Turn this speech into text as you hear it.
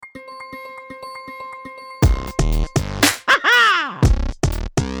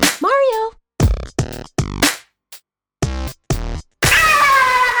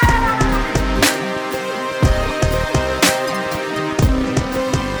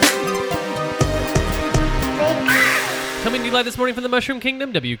you live this morning from the Mushroom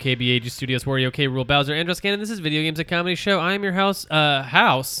Kingdom, WKBAG Studios, Wario K. Rule Bowser, Andros Gannon. This is Video Games and Comedy Show. I'm your house.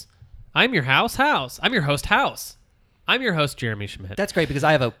 I'm your house. I'm your host, House. I'm your host, Jeremy Schmidt. That's great because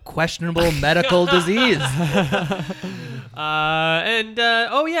I have a questionable medical disease. Just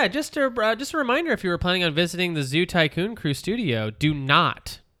a reminder, if you were planning on visiting the Zoo Tycoon Crew studio, do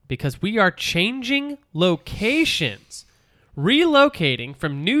not, because we are changing locations, relocating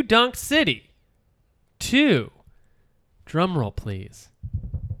from New Donk City to, drumroll please,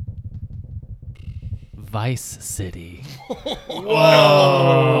 Vice City.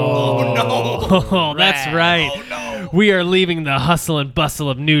 Whoa! Oh, no. Oh, that's right. Oh, no. We are leaving the hustle and bustle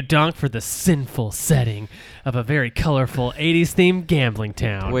of New Donk for the sinful setting of a very colorful 80s-themed gambling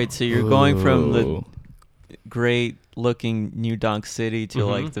town. Wait, so you're going from the great-looking New Donk City to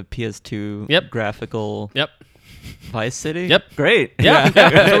like the PS2 graphical Vice City? Yep. Great. Yeah,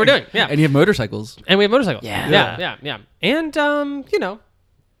 that's what we're doing. Yeah. And you have motorcycles. And we have motorcycles. Yeah. Yeah. And,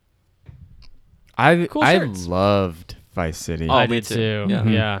 I cool shirts. loved Vice City. Oh, I me did too. Yeah.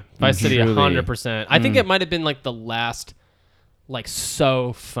 Yeah. Vice City, Truly. 100%. I think it might have been like the last, like,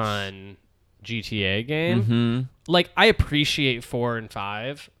 so fun GTA game. Mm-hmm. Like, I appreciate 4 and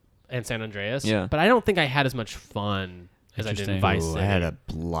 5 and San Andreas. Yeah. But I don't think I had as much fun as I did in Vice Ooh, City. I had a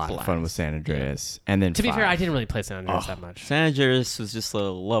lot of fun with San Andreas. And then To be fair, 5. I didn't really play San Andreas that much. San Andreas was just a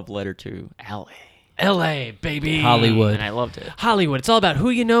love letter to LA. LA, baby. Hollywood. And I loved it. Hollywood. It's all about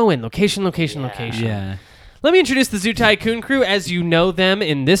who you know and location. Yeah. Let me introduce the Zoo Tycoon Crew as you know them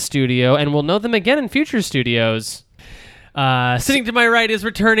in this studio, and we'll know them again in future studios. Sitting to my right is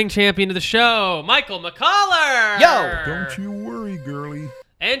returning champion of the show, Michael McCollar. Yo! Don't you worry, girlie.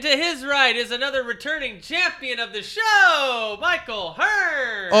 And to his right is another returning champion of the show, Michael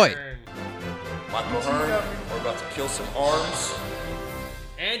Hearn. Oi. Michael Hearn, we're about to kill some arms.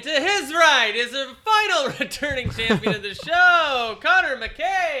 And to his right is a final returning champion of the show, Connor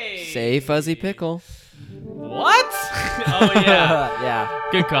McKay. Say Fuzzy Pickle. What? Oh, yeah. Yeah.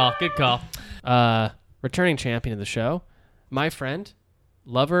 Good call. Returning champion of the show, my friend,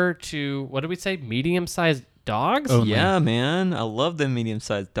 lover to, what did we say, medium-sized dogs? Oh, Yeah, man. I love the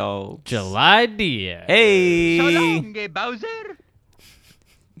medium-sized dogs. July Diaz. Hey! Bowser.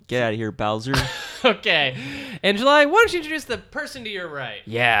 Get out of here, Bowser. Okay. And July, why don't you introduce the person to your right?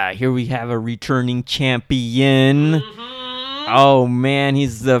 Yeah, here we have a returning champion. Mm-hmm. Oh, man,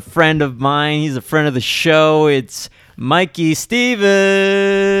 he's a friend of mine. He's a friend of the show. It's Mikey Stevens.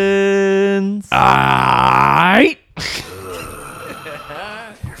 Aight.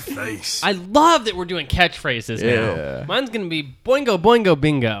 Your face. I love that we're doing catchphrases now. Mine's going to be boingo, boingo,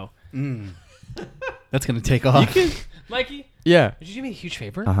 bingo. That's going to take off. Mikey, Yeah. would you do me a huge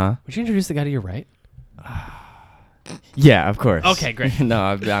favor? Uh-huh. Would you introduce the guy to your right? Yeah, of course. Okay, great. No,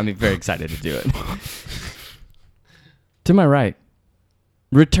 I'm very excited to do it. To my right,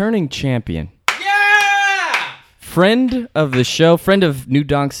 returning champion. Yeah! Friend of the show, friend of New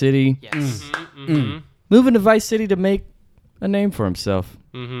Donk City. Yes. Moving to Vice City to make a name for himself.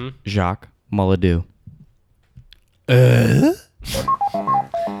 Mm-hmm. Jacques Molladou.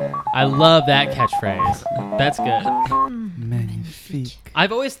 I love that catchphrase. That's good. Magnifique.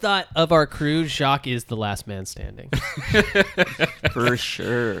 I've always thought of our crew, Jacques is the last man standing. For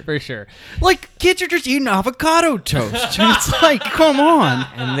sure. For sure. Like, kids are just eating avocado toast. And it's like, come on.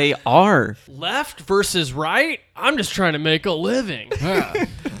 And they are. Left versus right? I'm just trying to make a living.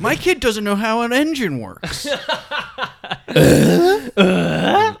 My kid doesn't know how an engine works.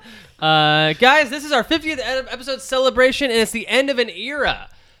 Guys, this is our 50th episode celebration, and it's the end of an era.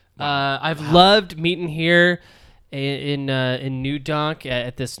 I've loved meeting here in New Donk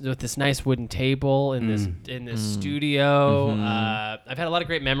at this with this nice wooden table in this studio. I've had a lot of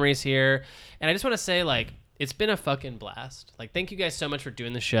great memories here, and I just want to say, like, it's been a fucking blast. Like, thank you guys so much for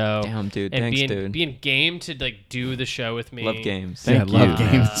doing the show. Damn, dude. And Thanks, being dude. being game to like do the show with me. Love games. I love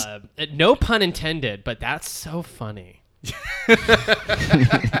games. No pun intended, but that's so funny.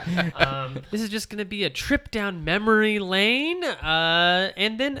 This is just going to be a trip down memory lane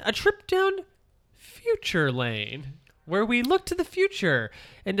and then a trip down future lane where we look to the future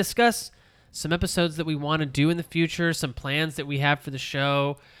and discuss some episodes that we want to do in the future, some plans that we have for the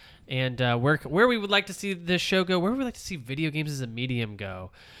show, and where we would like to see the show go, where we would like to see video games as a medium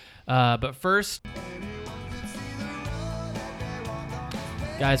go. But first,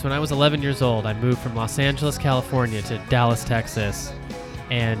 guys, when I was 11 years old, I moved from Los Angeles, California to Dallas, Texas.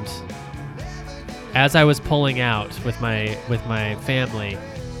 And as I was pulling out with my family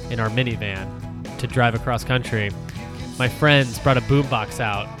in our minivan to drive across country, my friends brought a boombox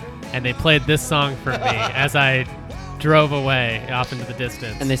out and they played this song for me as I drove away off into the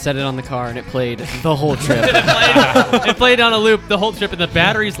distance. And they set it on the car, and it played the whole trip. it played on a loop the whole trip, and the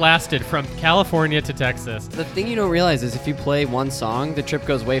batteries lasted from California to Texas. The thing you don't realize is if you play one song, the trip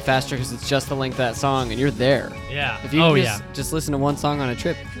goes way faster because it's just the length of that song, and you're there. Yeah. If you just listen to one song on a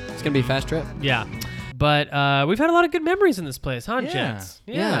trip, it's gonna be a fast trip. Yeah. But we've had a lot of good memories in this place, huh, gents?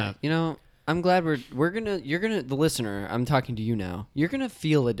 Yeah. You know, I'm glad you're gonna, the listener, I'm talking to you now, you're gonna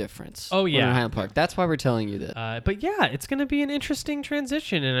feel a difference. Oh, when yeah. we're in Highland Park. That's why we're telling you that. But yeah, it's going to be an interesting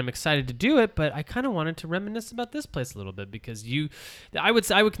transition, and I'm excited to do it. But I kind of wanted to reminisce about this place a little bit because I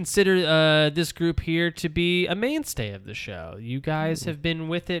would consider this group here to be a mainstay of the show. You guys have been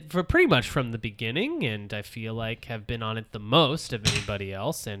with it for pretty much from the beginning, and I feel like have been on it the most of anybody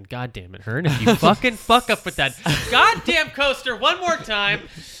else. And goddamn it, Hearn, if you fucking fuck up with that goddamn coaster one more time.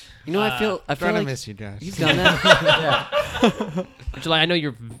 You know, I feel like miss you, Josh. you've done that. July, I know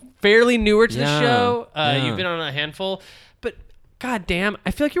you're fairly newer to the Yeah, show. yeah. You've been on a handful, but goddamn,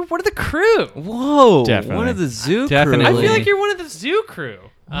 I feel like you're one of the crew. Whoa. Definitely. One of the zoo Definitely. crew. I feel like you're one of the zoo crew.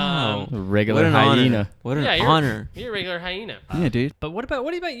 Wow. Regular What an hyena. honor. What an You're honor. a regular hyena. Yeah, dude. But what about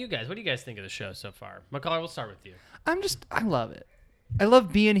you guys? What do you guys think of the show so far? McCullough, we'll start with you. I love it. I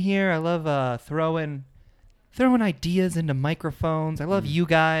love being here. I love throwing ideas into microphones. I love you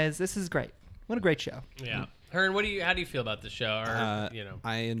guys. This is great. What a great show. Yeah. Hearn, how do you feel about the show? Or,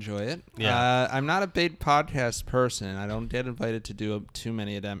 I enjoy it. Yeah. I'm not a big podcast person. I don't get invited to do too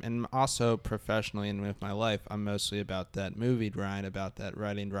many of them. And also professionally and with my life, I'm mostly about that movie grind, about that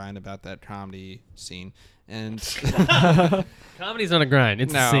writing grind, about that comedy scene. And comedy's on a grind.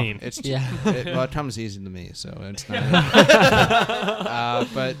 It's a scene. Well, it comes easy to me, so it's not.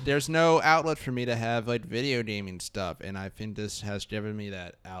 But there's no outlet for me to have like video gaming stuff, and I think this has given me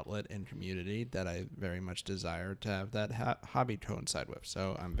that outlet and community that I very much desire to have that hobby coincide with.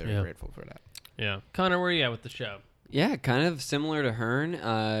 So I'm very grateful for that. Yeah. Connor, where are you at with the show? Yeah, kind of similar to Hearn.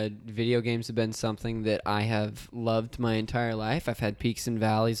 Video games have been something that I have loved my entire life. I've had peaks and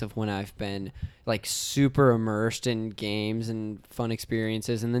valleys of when I've been like super immersed in games and fun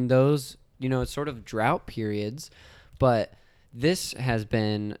experiences, and then those, sort of drought periods. But this has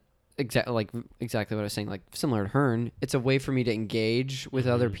been exactly what I was saying, like similar to Hearn. It's a way for me to engage with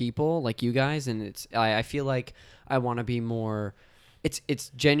other people like you guys, and I feel like I want to be more. It's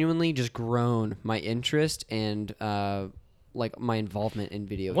genuinely just grown my interest and like my involvement in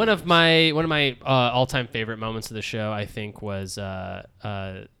video games. One of my all-time favorite moments of the show, I think, was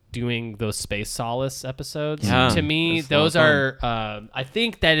doing those Space Solace episodes. Yeah, to me, those are I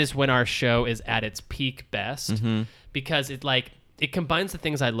think that is when our show is at its peak best, because it combines the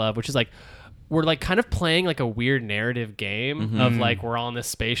things I love, which is like we're like kind of playing like a weird narrative game of like we're all in this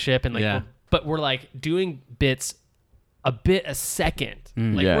spaceship and like but we're like doing bits a bit a second.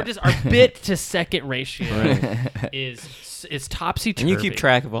 We're just our bit to second ratio is topsy-turvy. And you keep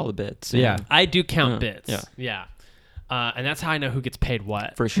track of all the bits. Yeah. I do count bits. Yeah. And that's how I know who gets paid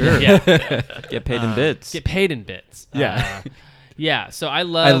what. For sure. Yeah. Get paid in bits. Get paid in bits. Yeah. Yeah. So I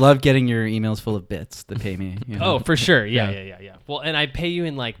I love getting your emails full of bits that pay me. Oh, for sure. Yeah. Well, and I pay you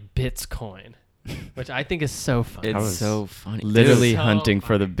in like bits coin, which I think is so funny. It's so funny. Literally So hunting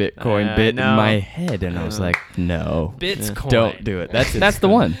for the Bitcoin bit in my head, and I was like, no, Bits coin. don't do it. That's the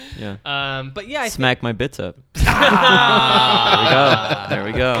one. Yeah. But yeah, I Smack my bits up. There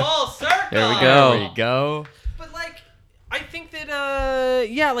we go. full circle. There we go. There we go. But like, I think that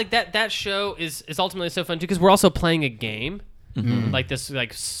like that show is ultimately so fun too, because we're also playing a game. Like this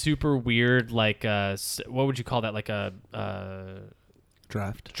like super weird like what would you call that, like a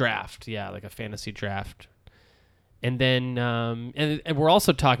draft, yeah, like a fantasy draft. And then and we're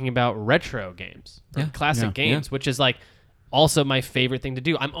also talking about retro games, classic games, which is like also my favorite thing to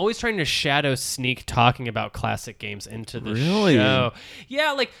do. I'm always trying to shadow sneak talking about classic games into the show.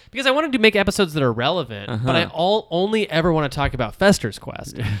 Yeah, like because I wanted to make episodes that are relevant, but I only ever want to talk about Fester's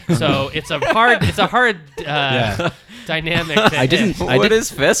Quest. So it's a hard dynamic. What is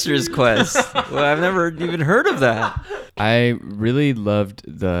Fester's Quest? Well, I've never even heard of that. I really loved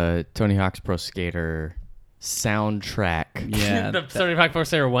the Tony Hawk's Pro Skater soundtrack. Yeah. The Tony Hawk Pro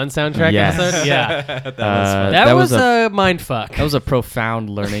Skater 1 soundtrack Yes. episode. Yeah, That was a mind fuck. That was a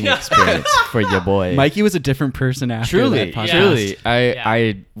profound learning experience for your boy. Mikey was a different person after Truly, that podcast.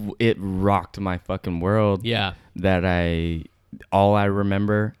 truly. It rocked my fucking world. Yeah. That all I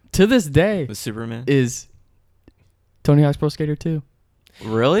remember to this day With Superman? is Tony Hawk's Pro Skater 2.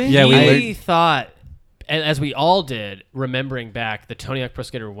 Really? Yeah, I thought, and as we all did, remembering back, the Tony Hawk Pro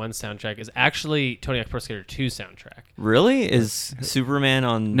Skater 1 soundtrack is actually Tony Hawk Pro Skater 2 soundtrack. Really? Is Superman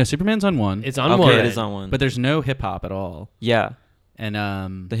on... No, Superman's on one. It's on okay, one. it is on one. But there's no hip hop at all. Yeah.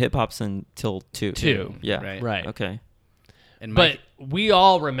 And The hip-hop's until 2. 2. Yeah. Right. Right. Okay. And but we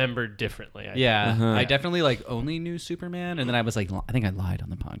all remembered differently. I think. I definitely like only knew Superman, and then I was like, I think I lied on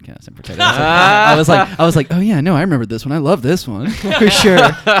the podcast and pretended. I was like, oh yeah, no, I remember this one. I love this one for sure.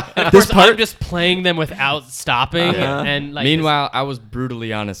 This part, I'm just playing them without stopping, and like. Meanwhile, I was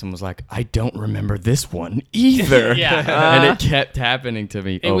brutally honest and was like, I don't remember this one either. Yeah, and it kept happening to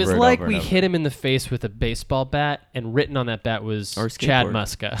me. It was and like over we and over. hit him in the face with a baseball bat, and written on that bat was Chad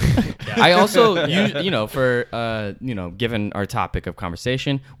Muska. I also, for given our topic of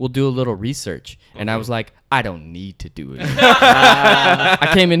conversation, we'll do a little research. And I was like, I don't need to do it.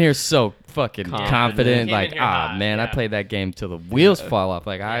 I came in here so fucking confident. Like, I played that game till the wheels fall off.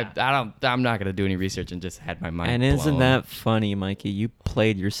 Like, I'm not gonna do any research, and just had my mind. And isn't that funny, Mikey? You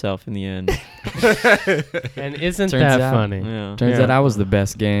played yourself in the end. And isn't that funny? Yeah. Turns out I was the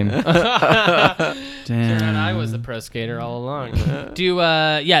best game. Turned out I was the pro skater all along.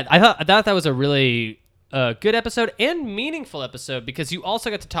 I thought that was a really good episode and meaningful episode, because you also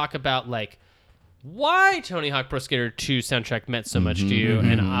got to talk about like why Tony Hawk Pro Skater 2 soundtrack meant so much to you,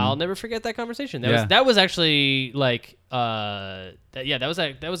 and I'll never forget that conversation. That was actually like that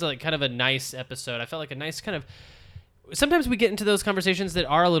was like kind of a nice episode. I felt like a nice kind of. Sometimes we get into those conversations that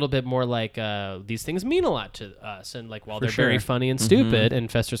are a little bit more like these things mean a lot to us, and like while they're very funny and stupid,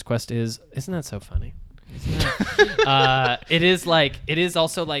 and Fester's Quest isn't that so funny? It is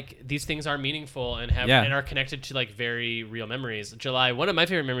also like these things are meaningful and and are connected to like very real memories. July, one of my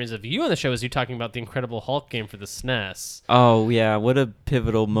favorite memories of you on the show is you talking about the Incredible Hulk game for the SNES. Oh yeah, what a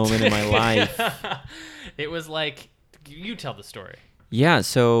pivotal moment in my life. It was like, you tell the story. Yeah,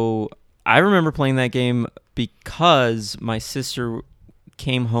 so I remember playing that game because my sister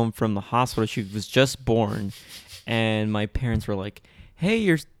came home from the hospital. She was just born, and my parents were like, "Hey,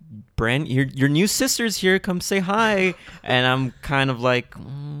 your new sister's here. Come say hi." And I'm kind of like,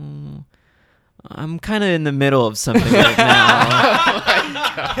 I'm kind of in the middle of something right now. Oh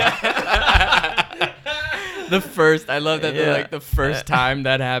my God. I love that the first time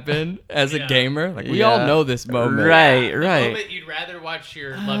that happened as a gamer, like we all know this moment. Right. The moment you'd rather watch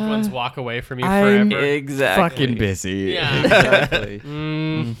your loved ones walk away from you forever. Exactly. Fucking busy. Yeah. Exactly.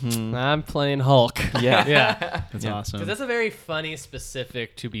 I'm playing Hulk. Yeah. That's awesome. Because that's a very funny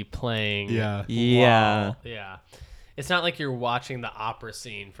specific to be playing. Yeah. Yeah. Yeah. It's not like you're watching the opera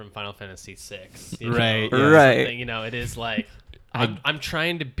scene from Final Fantasy VI. Right. Or Right. something, it is like I'm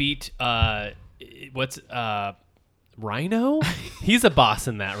trying to beat Rhino? He's a boss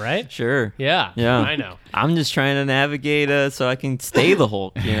in that, right? Sure. Yeah. Rhino. I'm just trying to navigate so I can stay the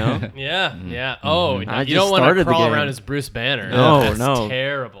Hulk, Yeah. Yeah. Oh, I you just don't want to started the crawl game. around as Bruce Banner. No, That's no.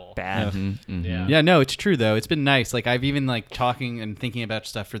 terrible. Bad. Yeah. Yeah, no, it's true though. It's been nice. Like I've even like talking and thinking about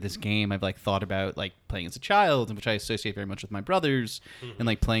stuff for this game. I've like thought about like playing as a child, which I associate very much with my brothers, and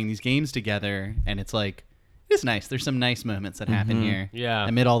like playing these games together. And it's like, it's nice. There's some nice moments that happen here. Yeah.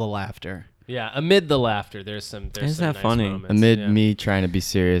 Amid all the laughter. Yeah, amid the laughter, there's some Isn't some that nice funny? moments. Amid me trying to be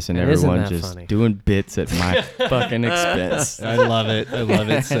serious and Isn't everyone that just funny? doing bits at my fucking expense. I love it. I love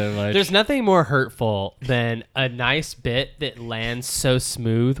it so much. There's nothing more hurtful than a nice bit that lands so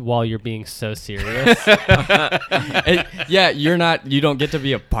smooth while you're being so serious. You don't get to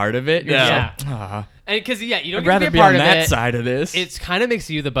be a part of it. You're just Yeah. like, "Ah, And because you don't I'd get rather to be be a part on of that it. side of this. It kind of makes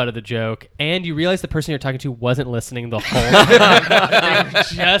you the butt of the joke, and you realize the person you're talking to wasn't listening the whole time. They were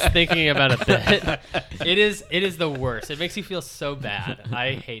just thinking about a bit. It is the worst. It makes you feel so bad.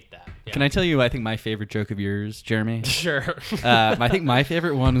 I hate that. Yeah. Can I tell you, I think my favorite joke of yours, Jeremy? Sure. I think my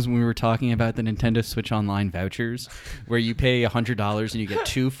favorite one is when we were talking about the Nintendo Switch Online vouchers, where you pay $100 and you get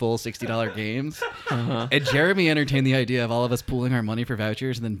 2 full $60 games. And Jeremy entertained the idea of all of us pooling our money for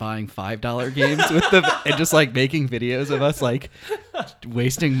vouchers and then buying $5 games with them, and just like making videos of us like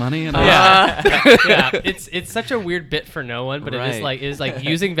wasting money. And Yeah. It's such a weird bit for no one, but Right. it is like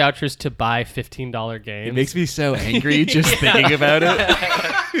using vouchers to buy $15 games. it makes me so angry just thinking about it.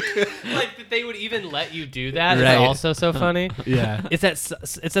 like that they would even let you do that is Right. also so funny. Yeah. It's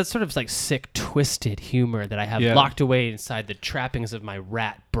that sort of like sick, twisted humor that I have Yeah. locked away inside the trappings of my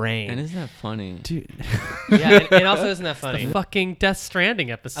rat brain. And isn't that funny? Dude. Yeah, and also isn't that funny? The fucking Death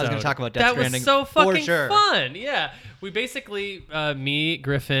Stranding episode. I was gonna talk about Death that Stranding was so for fucking sure. fun. Yeah, we basically, me,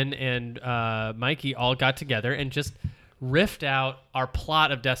 Griffin, and Mikey all got together and just riffed out our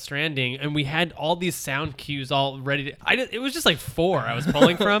plot of Death Stranding, and we had all these sound cues all ready to. It was just like 4 I was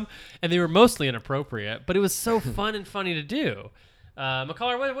pulling from, and they were mostly inappropriate, but it was so fun and funny to do.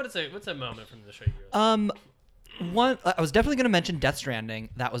 McCullough, what's a moment from the show you One, I was definitely going to mention Death Stranding.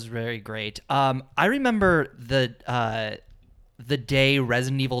 That was very great. I remember the day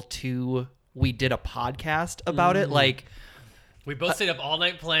Resident Evil 2 we did a podcast about it. Like We both stayed up all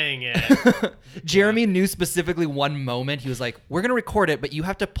night playing it. Jeremy knew specifically one moment. He was like, we're going to record it, but you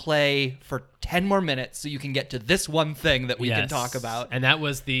have to play for 10 more minutes so you can get to this one thing that we can talk about. And that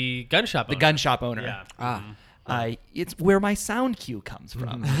was the gun shop owner. The gun shop owner. Yeah. It's where my sound cue comes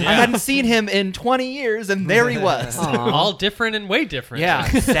from. I hadn't seen him in 20 years, and there he was. All different and way different. Yeah,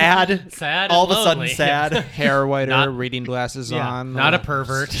 sad. Sad All and of a sudden lonely. sad. Hair whiter, Not- reading glasses on. Not a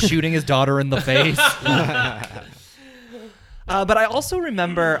pervert. Shooting his daughter in the face. But I also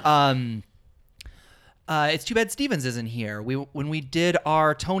remember, it's too bad Stevens isn't here. When we did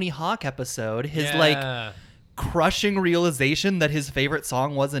our Tony Hawk episode, his like crushing realization that his favorite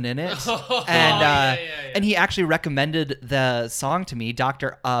song wasn't in it, and he actually recommended the song to me,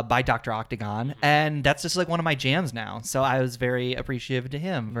 by Dr. Octagon, and that's just like one of my jams now. So I was very appreciative to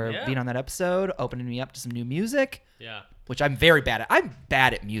him for being on that episode, opening me up to some new music. Yeah. Which I'm very bad at. I'm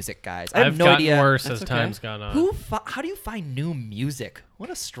bad at music, guys. I have I've no gotten idea. worse as time's gone on. How do you find new music? What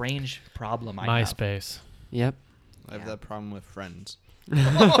a strange problem I have. MySpace. Yep. I have that problem with friends.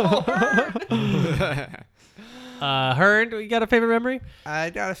 Heard, you got a favorite memory? I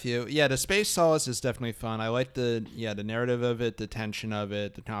got a few. Yeah, the Space Solace is definitely fun. I like the narrative of it, the tension of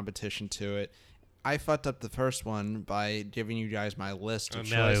it, the competition to it. I fucked up the first one by giving you guys my list of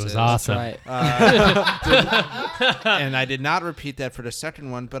No, it choices. was awesome. Right. And I did not repeat that for the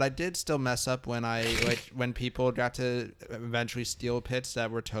second one, but I did still mess up when when people got to eventually steal pits that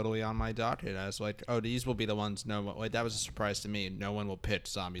were totally on my docket. I was like, oh, these will be the ones. That was a surprise to me. No one will pitch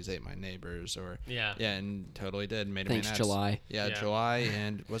Zombies Ate My Neighbors and totally did. Thanks, July. Yeah, July,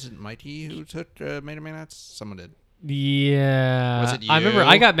 and was it Mikey who took Mega Man X? Someone did. Yeah. Was it I remember you?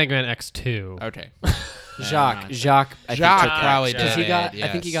 I got Mega Man X2. Okay. Jacques, I think, Jacques took that. probably Because did. he got, I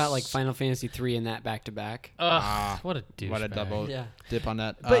think he got like yes. Final Fantasy 3 in that back to back. What a douche. What a double Yeah. dip on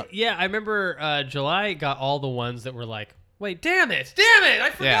that. But yeah, I remember July got all the ones that were like, wait, damn it, I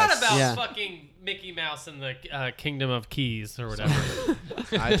forgot Yes. about Yeah. fucking Mickey Mouse and the Kingdom of Keys or whatever.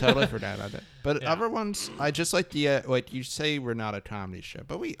 I totally forgot about that. But Yeah. other ones, I just like the like you say we're not a comedy show,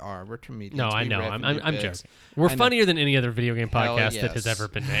 but we are. We're comedians. No, I We know. riff I'm and do joking. bits. We're I know. funnier than any other video game Hell podcast that has yes. ever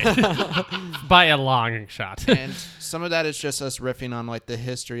been made by a long shot. And some of that is just us riffing on like the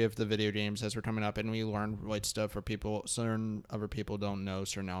history of the video games as we're coming up, and we learn like stuff for people. Certain other people don't know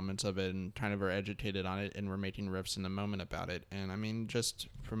certain elements of it, and kind of are educated on it, and we're making riffs in the moment about it. And I mean, just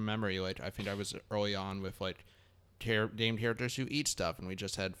from memory, like I think I was early on with like named characters who eat stuff, and we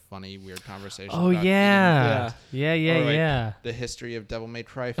just had funny, weird conversations. Oh about yeah, eating yeah, Or, like, yeah. the history of Devil May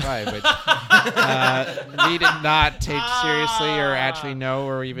Cry 5, which we did not take seriously or actually know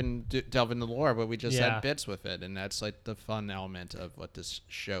or even delve into the lore, but we just Yeah. had bits with it, and that's like the fun element of what this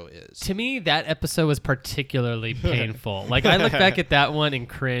show is. To me, that episode was particularly painful. Like I look back at that one and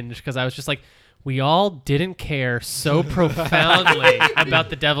cringe because I was just like, we all didn't care so profoundly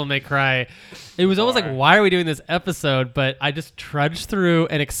about the Devil May Cry. It was almost like, why are we doing this episode? But I just trudged through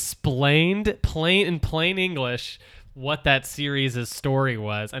and explained in plain English what that series' story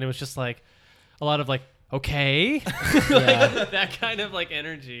was, and it was just like a lot of like, okay, like, that kind of like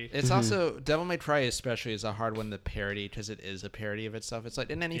energy. It's also Devil May Cry especially is a hard one to parody because it is a parody of itself. It's like,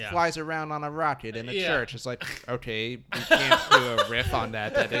 and then he flies around on a rocket in a church. It's like, okay, we can't do a riff on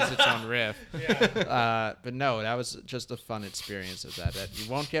that. That is its own riff. But no, that was just a fun experience of that you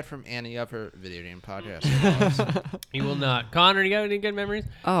won't get from any other video game podcast. You will not. Connor, you got any good memories?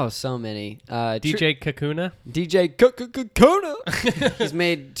 Oh, so many. DJ Kakuna. DJ Kona. He's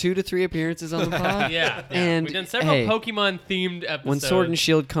made 2 to 3 appearances on the pod. Yeah. And we've done several hey, Pokemon themed episodes. When Sword and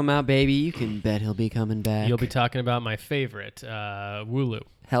Shield come out, baby, you can bet he'll be coming back. You'll be talking about my favorite, Wooloo.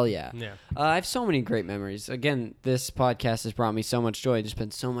 Hell yeah. Yeah. I have so many great memories. Again, this podcast has brought me so much joy. It's been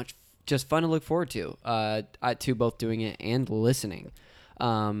so much just fun to look forward to. To both doing it and listening.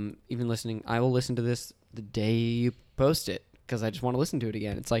 Even listening, I will listen to this the day you post it because I just want to listen to it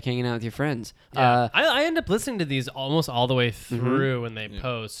again. It's like hanging out with your friends. Yeah. I end up listening to these almost all the way through when they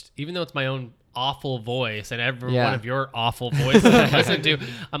post, even though it's my own awful voice and every one of your awful voices I listen to.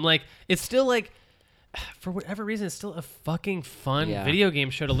 I'm like, it's still like, for whatever reason, it's still a fucking fun video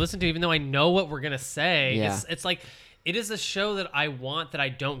game show to listen to, even though I know what we're gonna say. Yeah. It's like, it is a show that I want that I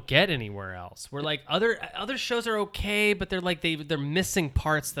don't get anywhere else. Where like other shows are okay, but they're like they're missing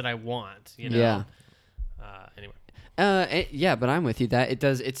parts that I want. You know? Yeah. Anyway. Yeah, but I'm with you. That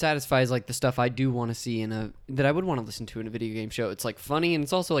it satisfies like the stuff I do want to see that I would want to listen to in a video game show. It's like funny, and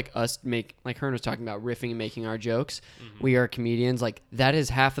it's also like us like Hearn was talking about riffing and making our jokes. We are comedians. Like that is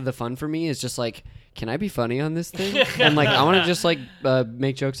half of the fun for me. Is just like, can I be funny on this thing? And like I want to just like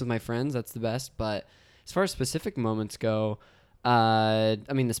make jokes with my friends. That's the best. But as far as specific moments go, I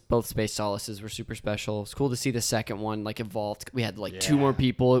mean, both Space Solaces were super special. It's cool to see the second one like evolved. We had like 2 more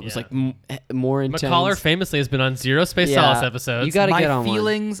people. It was like more intense. McCollar famously has been on 0 Space Solace episodes. You got to My get on one.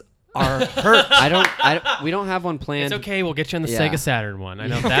 feelings are hurt. We don't have one planned. It's okay. We'll get you on the Yeah. Sega Saturn one. I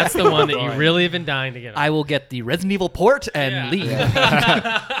know that's the one that you really have been dying to get on. I will get the Resident Evil port and leave.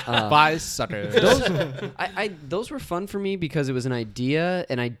 Bye, suckers. Those were fun for me because it was an idea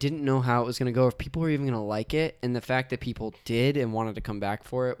and I didn't know how it was going to go, if people were even going to like it, and the fact that people did and wanted to come back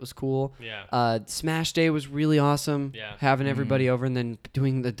for it was cool. Yeah. Smash Day was really awesome. Yeah. Having everybody over and then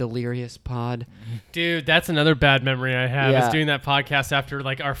doing the Delirious pod. Dude, that's another bad memory I have. Yeah. Is doing that podcast after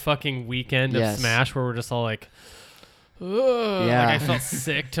like our fucking weekend of Yes. Smash, where we're just all like, ugh, Yeah. like I felt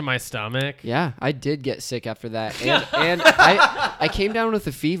sick to my stomach. Yeah, I did get sick after that, and I came down with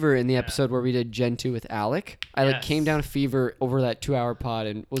a fever in the episode where we did Gen 2 with Alec. I like Yes. came down with fever over that 2-hour pod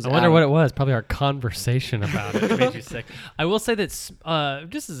and was. I wonder out. what it was. Probably our conversation about it made you sick. I will say that,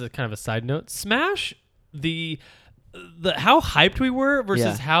 just as a kind of a side note, Smash, the how hyped we were versus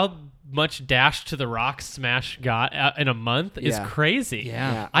Yeah. how much dash to the rock Smash got in a month is Yeah. crazy.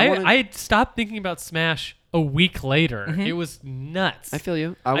 Yeah. I stopped thinking about Smash a week later. It was nuts. I feel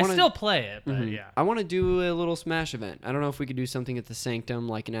you. I still play it, but yeah. I want to do a little Smash event. I don't know if we could do something at the Sanctum,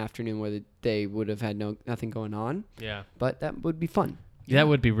 like an afternoon where they would have had nothing going on, Yeah. but that would be fun. That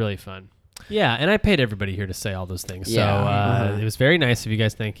would be really fun. Yeah, and I paid everybody here to say all those things. Yeah. So it was very nice of you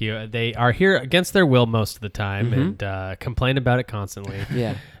guys. Thank you. They are here against their will most of the time and complain about it constantly.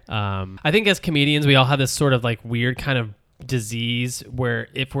 Yeah. I think as comedians, we all have this sort of like weird kind of disease where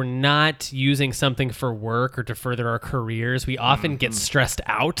if we're not using something for work or to further our careers, we often get stressed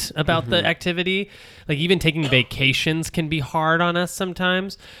out about the activity. Like even taking vacations can be hard on us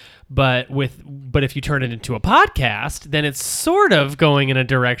sometimes. But if you turn it into a podcast, then it's sort of going in a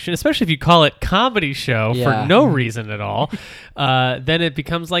direction, especially if you call it comedy show Yeah. for no reason at all. Then it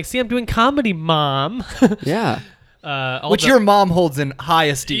becomes like, see, I'm doing comedy, Mom. Yeah. Which your mom holds in high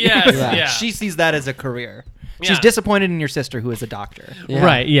esteem. Yes, yeah. She sees that as a career. Yeah. She's disappointed in your sister, who is a doctor, Yeah.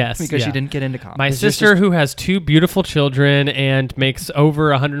 Right, yes. because yeah. she didn't get into comedy. My Is your sister, who has 2 beautiful children and makes over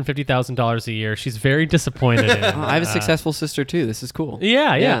 $150,000 a year, she's very disappointed in. I have a successful sister too. This is cool.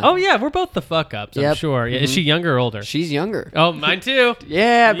 Yeah. Yeah. Oh, yeah. We're both the fuck ups, I'm Yep. sure. Yeah. Is she younger or older? She's younger. Oh, mine too.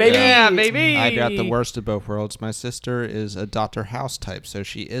 Yeah, baby. Yeah, baby. I got the worst of both worlds. My sister is a Dr. House type, so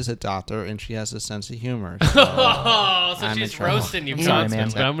she is a doctor and she has a sense of humor. So Oh, so I'm she's in trouble. roasting you Sorry, constantly.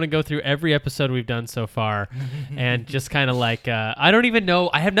 man. But I'm going to go through every episode we've done so far and just kind of like, I don't even know.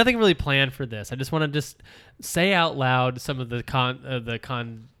 I have nothing really planned for this. I just want to just say out loud some of the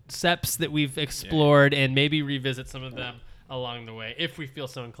concepts that we've explored and maybe revisit some of them along the way if we feel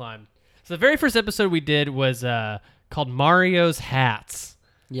so inclined. So the very first episode we did was called Mario's Hats.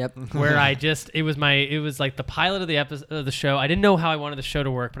 Yep. Where it was like the pilot of the episode of the show. I didn't know how I wanted the show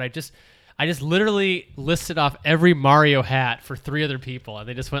to work, but I just literally listed off every Mario hat for 3 other people, and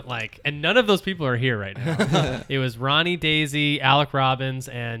they just went like, and none of those people are here right now. It was Ronnie Daisy, Alec Robbins,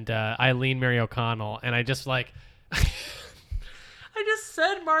 and Eileen Mary O'Connell, and I just like, I just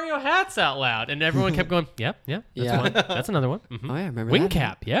said Mario hats out loud, and everyone kept going, yep, that's Yeah. one, that's another one. Mhm. Oh yeah, remember Wing that?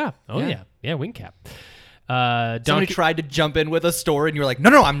 cap, yeah, oh Yeah. yeah, wing cap. Somebody Donkey. tried to jump in with a story, and you're like,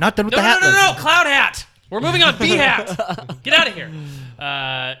 no, I'm not done with the hat. No, cloud hat. We're moving on. B hat. Get out of here.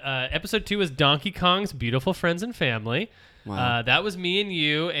 Episode 2 was Donkey Kong's Beautiful Friends and Family. Wow. That was me and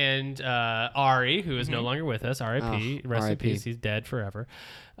you and Ari, who is no longer with us. R.I.P. Oh, Rest in R.I.P. peace. He's dead forever.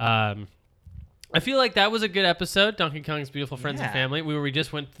 I feel like that was a good episode, Donkey Kong's Beautiful Friends and Yeah. Family. We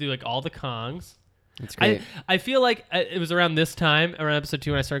just went through like all the Kongs. That's great. I feel like it was around this time, around episode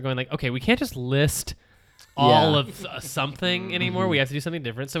 2, when I started going like, okay, we can't just list all Yeah. of something anymore. We have to do something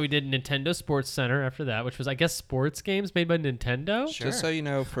different. So we did Nintendo Sports Center after that, which was, I guess, sports games made by Nintendo. just so you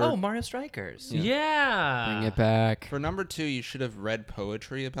know, for Mario Strikers. Yeah. Bring it back. for number 2, you should have read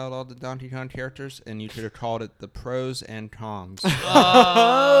poetry about all the Donkey Kong characters, and you should have called it the pros and cons.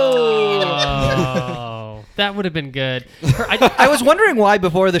 Oh, that would have been good. I was wondering why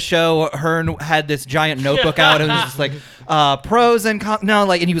before the show Hearn had this giant notebook out and it was just like pros and cons. No,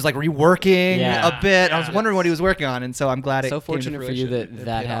 like, and he was like reworking Yeah. a bit. I was Yeah. wondering what he was working on, and so I'm glad it. So came to fortunate for you fruition. that It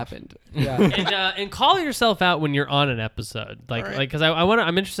that paid off. happened. Yeah. and call yourself out when you're on an episode, like All right. because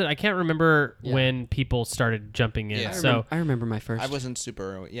I'm interested. I can't remember Yeah. when people started jumping in. Yeah. So I remember my first. I wasn't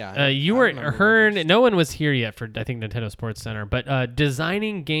super early. Yeah. you I were remember my Hearn. first. No one was here yet for I think Nintendo Sports Center, but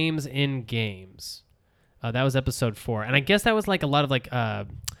designing games in games. That was episode 4, and I guess that was like a lot of like.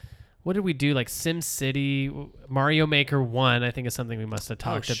 What did we do? Like Sim City, Mario Maker 1, I think is something we must have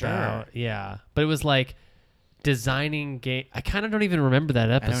talked sure. about. Yeah. But it was like designing game. I kind of don't even remember that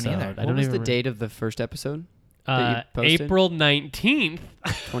episode. either. I what don't was even the remember. date of the first episode? That you posted? April 19th,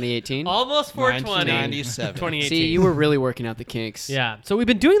 2018. almost 420. 1997. 2018. See, you were really working out the kinks. Yeah. So we've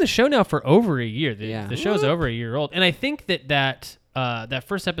been doing the show now for over a year. The show's over a year old. And I think that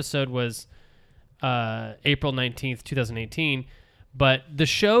first episode was April 19th, 2018, but the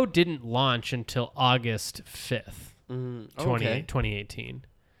show didn't launch until August 5th, 2018.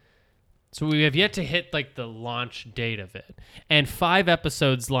 So we have yet to hit like the launch date of it. And 5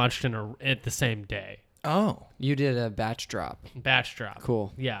 episodes launched at the same day. Oh, You did a batch drop. Batch drop.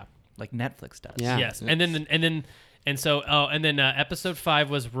 Cool. Yeah. like Netflix does. Yeah. Yes. And then episode 5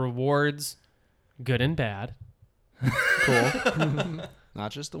 was rewards, good and bad. Cool.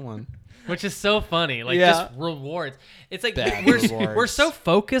 Not just the one. Which is so funny. Like, Yeah. just rewards. It's like Bad we're rewards. so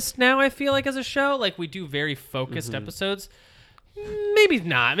focused now, I feel like, as a show. Like, we do very focused episodes. Maybe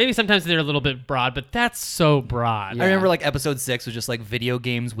not. Maybe sometimes they're a little bit broad, but that's so broad. I remember like episode 6 was just like video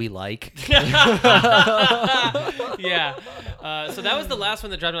games we like. Yeah. So that was the last one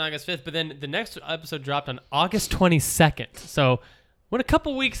that dropped on August 5th, but then the next episode dropped on August 22nd. So went a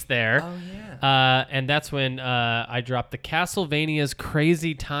couple weeks there. Oh, yeah. And that's when I dropped the Castlevania's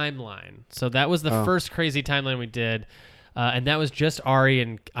Crazy Timeline. So that was the first Crazy Timeline we did. And that was just Ari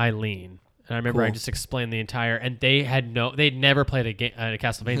and Eileen. And I remember I just explained the entire, and they'd never played a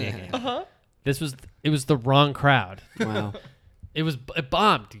Castlevania game. It was the wrong crowd. Wow. It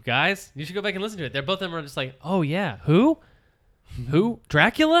bombed, you guys. You should go back and listen to it. Both of them were just like, oh yeah, who?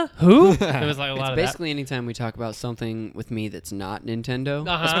 Dracula? Who? It was like a lot It's of basically anytime we talk about something with me that's not Nintendo,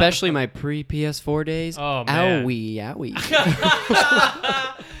 Uh-huh. especially my pre-PS4 days. Oh, man. Owie.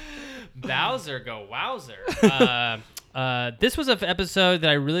 that. Bowser, go wowzer. This was an episode that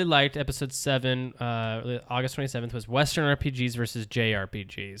I really liked. Episode 7, August 27th, was Western RPGs versus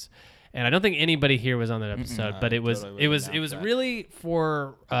JRPGs. And I don't think anybody here was on that episode, but it was totally it wouldn't was doubt that. really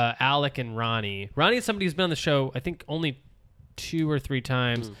for Alec and Ronnie. Ronnie is somebody who's been on the show, I think, only 2 or 3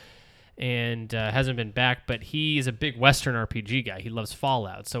 times, and hasn't been back. But he is a big Western RPG guy. He loves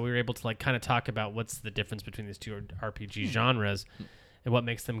Fallout, so we were able to like kind of talk about what's the difference between these two RPG genres and what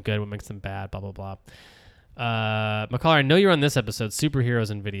makes them good, what makes them bad, blah blah blah. McCullough, I know you're on this episode, Superheroes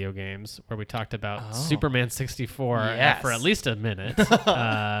in Video Games, where we talked about Superman 64 Yes. for at least a minute.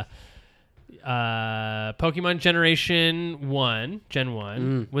 Pokemon Generation 1, Gen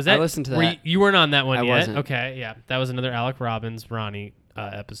 1. Was that? I listened to were that. You weren't on that one I yet? wasn't. Okay, yeah. That was another Alec Robbins, Ronnie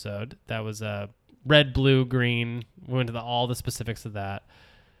episode. That was red, blue, green. We went to all the specifics of that.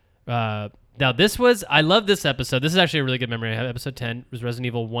 Now, I love this episode. This is actually a really good memory. I have episode 10 was Resident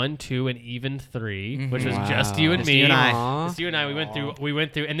Evil 1, 2, and even 3, which was just you and Just me. you and I. Aw. Just you and I. We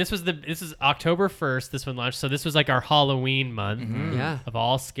went through, and this is October 1st. This one launched, so this was like our Halloween month Yeah. of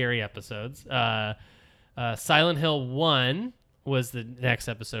all scary episodes. Silent Hill 1 was the next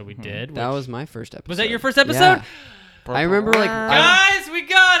episode we did. That which- was my first episode. was that your first episode? Yeah. I remember like Guys, we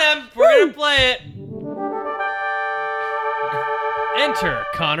got him. We're gonna play it. Enter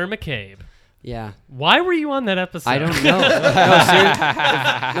Connor McCabe. yeah. Why were you on that episode? I don't know. No,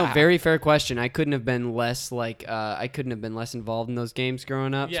 seriously. No, very fair question. I couldn't have been less involved in those games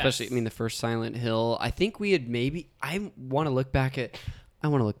growing up. Yes. Especially, I mean, the first Silent Hill. I think we had I want to look back at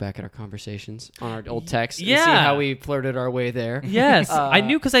our conversations on our old text and see Yeah. how we flirted our way there. Yes, I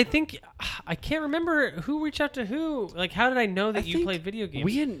knew because I can't remember who reached out to who. Like, how did I know that you think played video games?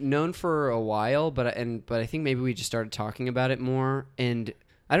 We had known for a while, but I think maybe we just started talking about it more. And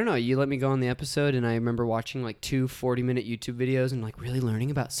I don't know. You let me go on the episode, and I remember watching like 2 40-minute YouTube videos and like really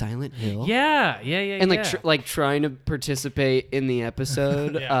learning about Silent Hill. Yeah, And like trying to participate in the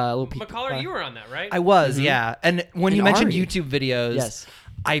episode. Yeah. Little peek- McCullough, you were on that, right? I was, yeah. And when And you mentioned Ari. YouTube videos, Yes.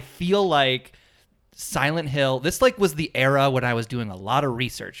 I feel like Silent Hill, this like was the era when I was doing a lot of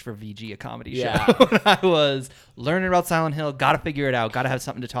research for VG, a comedy Yeah. show. When I was learning about Silent Hill, got to figure it out, got to have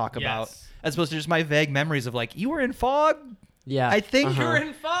something to talk about. Yes. As opposed to just my vague memories of like, you were in fog? Yeah. I think You were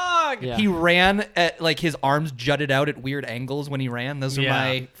in fog. Yeah. he ran at like his arms jutted out at weird angles when he ran. Those are Yeah.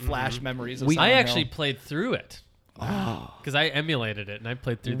 my flash memories of I Silent actually Hill. played through it. Oh. Because I emulated it and I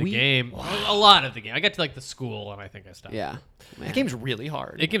played through the We- game. A lot of the game. I got to like the school and I think I stopped. Yeah. That game's really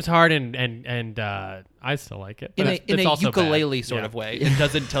hard. It game's hard and I still like it. But in it's a also bad. ukulele sort Yeah. of way. It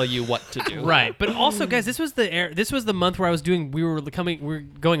doesn't tell you what to do. Right, but also, guys, this was the month where we were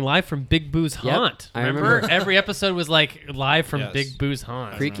going live from Big Boo's Yep, Haunt. I Remember? remember. Every episode was like live from Yes. Big Boo's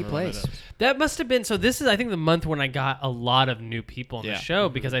Haunt. Creaky place. That must have been this is I think the month when I got a lot of new people on Yeah. the show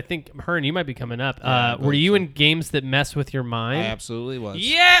because I think Hearn, you might be coming up. I Were believe you so. in games that mess with your I mind? absolutely was.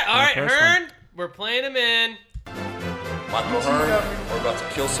 Yeah, all My right, first Hearn. one. We're playing him in. Michael Hearn, we're about to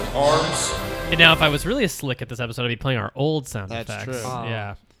kill some arms. And now, if I was really a slick at this episode, I'd be playing our old sound That's effects. true. Oh.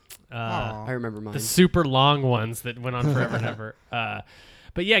 Yeah. I remember mine. The super long ones that went on forever and ever.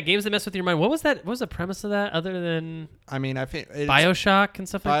 But yeah, games that mess with your mind. What was that? What was the premise of that other than I mean, I think it's BioShock and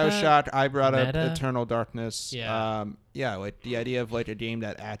stuff like that? BioShock. I brought up Meta? Eternal Darkness. Yeah. Yeah, like the idea of like a game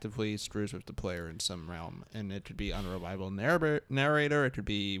that actively screws with the player in some realm, and it could be unreliable narrator. It could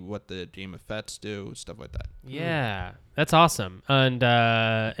be what the game effects do, stuff like that. Yeah, that's awesome. And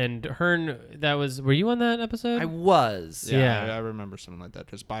Hearn, that was. Were you on that episode? I was. Yeah. I remember something like that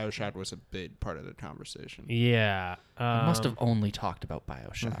because BioShock was a big part of the conversation. Yeah. I must have only talked about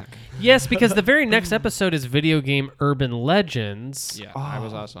BioShock. Yes, because the very next episode is video game urban legends. Yeah, I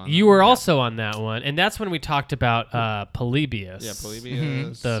was also on. You were also on that one, and that's when we talked about Polybius. Yeah,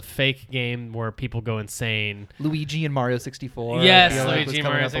 Polybius. The fake game where people go insane. Luigi and Mario 64. I Yes, feel like was Luigi and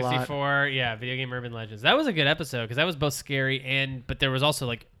coming Mario up a lot. 64. Yeah, video game urban legends. That was a good episode because that was both scary but there was also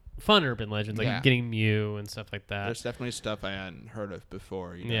like fun urban legends, like Yeah. getting Mew and stuff like that. There's definitely stuff I hadn't heard of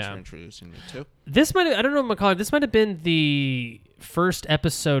before. You guys Yeah. were introducing me to. This might, I don't know what McCall, this might have been the first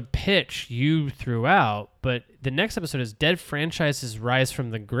episode pitch you threw out, but the next episode is Dead Franchises Rise from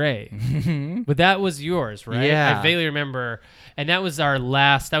the Grave. But that was yours, right? Yeah. I vaguely remember. And that was our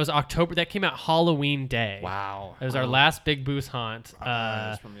last, that was October, that came out Halloween Day. Wow. It was our last big booth haunt.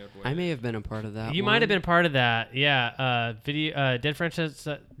 I may have been a part of that. You one. might have been part of that. Yeah.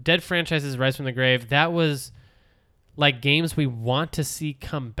 Dead Franchises Rise from the Grave. That was like games we want to see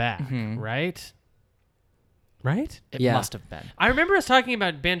come back, right? Right? It Yeah. must have been. I remember us talking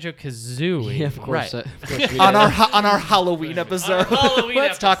about Banjo-Kazooie. Yeah, of course. Right. Of course we on did. our Halloween episode. Halloween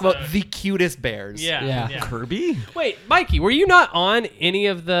Let's talk about episode. the cutest bears. Yeah. Kirby? Wait, Mikey, were you not on any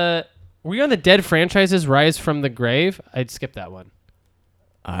of the... Were you on the Dead Franchises Rise from the Grave? I'd skip that one.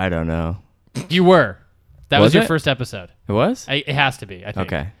 I don't know. You were. That was Was your it? first episode. It was? It has to be, I think.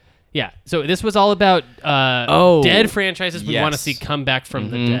 Okay. Yeah. So this was all about dead franchises we want to yes. see come back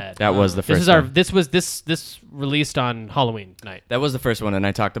from the Mhm. dead. That was the This first is our. one. This released on Halloween night. That was the first one, and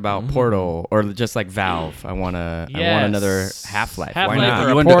I talked about Portal or just like Valve. I want another Yes. Half-Life. Half-Life Why or not? a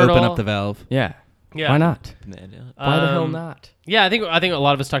You wanted to open Portal. up the valve. Yeah. Yeah. Why not? Why the hell not? Yeah, I think a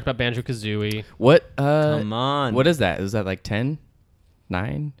lot of us talked about Banjo Kazooie. What? Come on. What is that? Is that like 10?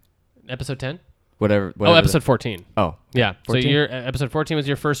 9? Episode 10. Whatever. Oh, episode 14. Oh. Yeah. 14? So your episode 14 was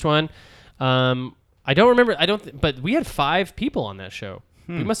your first one. I don't remember. But we had 5 people on that show.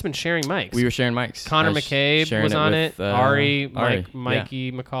 We must have been sharing mics. We were sharing mics. Connor I was McCabe sharing was on with, it. Ari, Ari,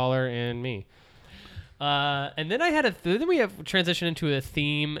 Mikey McCollar, and me. And then I had then we have transitioned into a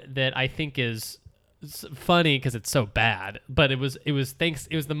theme that I think is funny because it's so bad. But it was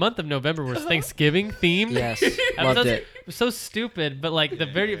the month of November was Thanksgiving themed. Yes, loved it. It was so stupid, but like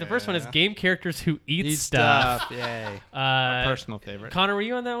the first one is game characters who eat stuff. Yay. Uh, Personal favorite. Connor, were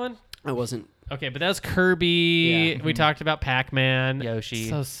you on that one? I wasn't. Okay, but that was Kirby. Yeah. We talked about Pac-Man. Yoshi.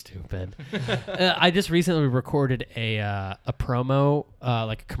 So stupid. I just recently recorded a promo,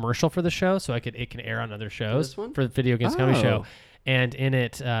 like a commercial for the show, so it can air on other shows this one? for the Video Games Comedy Oh. Show. And in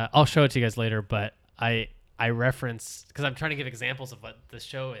it, I'll show it to you guys later, but I reference because I'm trying to give examples of what the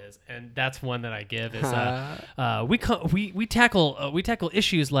show is, and that's one that I give is we tackle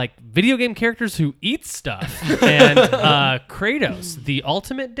issues like video game characters who eat stuff and Kratos, the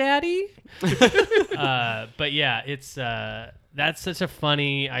ultimate daddy. But yeah, it's that's such a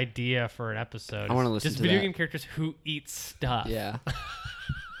funny idea for an episode. I wanna listen Just to video that. game characters who eat stuff. Yeah.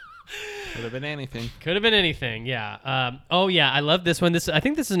 Could have been anything. Could have been anything, yeah. Oh yeah, I love this one. I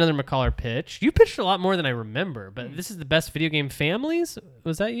think this is another McCollar pitch. You pitched a lot more than I remember, but this is the best video game families.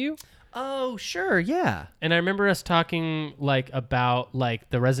 Was that you? Oh, sure. Yeah. And I remember us talking about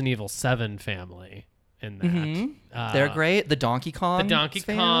the Resident Evil 7 family in that. They're great. The Donkey Kong. The Donkey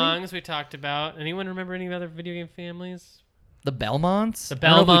family. Kongs we talked about. Anyone remember any other video game families? The Belmonts. The I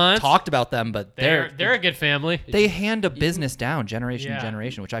don't know if Belmonts. we talked about them, but They're a good family. they hand a business down generation Yeah. to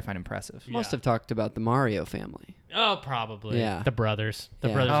generation, which I find impressive. Must have talked about the Mario family. Oh, probably. Yeah. The brothers. The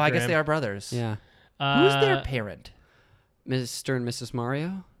Yeah. brothers. Oh, I guess Grimm. they are brothers. Yeah. Who's their parent? Mr. and Mrs.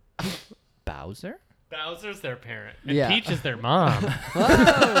 Mario? Bowser. Bowser's their parent. And Yeah. Peach is their mom.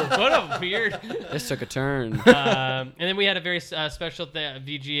 What a weird. This took a turn. And then we had a very special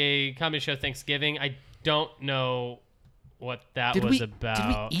VGA comedy show Thanksgiving. I don't know what that Did was we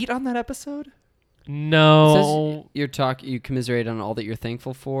about. eat on that episode? No. You commiserate on all that you're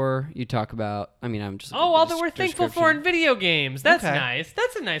thankful for. You talk about. I mean, I'm just. Oh, all that we're thankful for in video games. That's Okay. nice.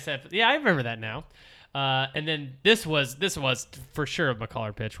 That's a nice episode. Yeah, I remember that now. And then this was for sure a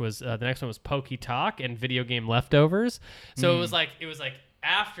McCollar pitch. Was the next one was Pokey Talk and video game leftovers. So it was like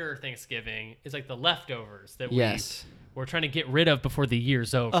after Thanksgiving. It's like the leftovers that Yes. we're trying to get rid of before the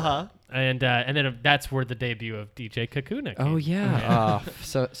year's over. Uh-huh. And then that's where the debut of DJ Kakuna came. Oh yeah.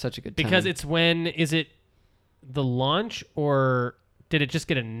 Such a good time. Because it's when is it the launch or did it just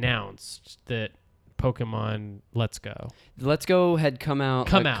get announced that Pokemon Let's Go? Let's Go had come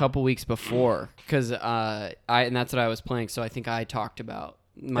out out. couple weeks before because and that's what I was playing. So I think I talked about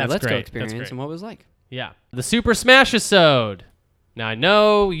my That's Let's Go great. That's experience great. and what it was like. Yeah. The Super Smash Episode. Now, I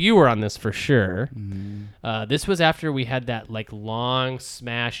know you were on this for sure. This was after we had that like long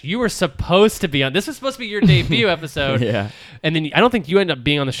Smash. You were supposed to be on. This was supposed to be your debut episode. Yeah. And then I don't think you ended up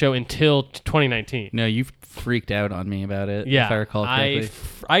being on the show until 2019. No, you freaked out on me about it. Yeah. if I recall correctly.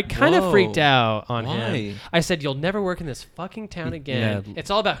 I kind of Whoa. freaked out on Why? him. I said, you'll never work in this fucking town again. Yeah. It's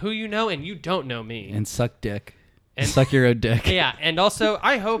all about who you know and you don't know me. And suck dick. And- Suck your own dick. Yeah. And also,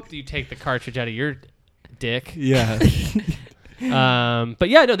 I hope you take the cartridge out of your dick. Yeah. But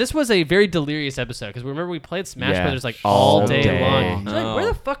yeah, no, this was a very delirious episode because remember we played Smash Yeah, Brothers like all all day day. long. No. Like, where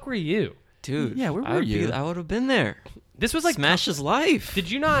the fuck were you? Dude. Yeah, where I were would you? I would have been there. This was like Smash's life. Did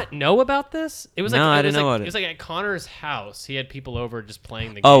you not know about this? It was No, like I it was didn't know like, about it it. was like at Connor's house. He had people over just playing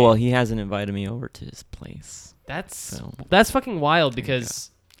the game. Oh well, he hasn't invited me over to his place. that's fucking wild because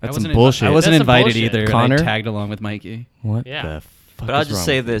That's wasn't some bullshit. I wasn't That's some invited bullshit. either. Connor? And I tagged along with Mikey. What Yeah. the fuck But I'll is just wrong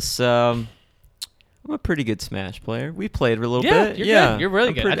say with this: I'm a pretty good Smash player. We played a little yeah, bit. you're yeah, good. You're really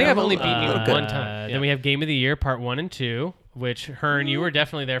I'm good. I pretty- think I've I'm only a beaten you little one good. time. Then we have Game of the Year Part 1 and 2, which Hearn, you were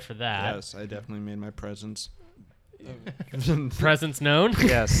definitely there for that. Yes, I definitely made my presence. Presence known.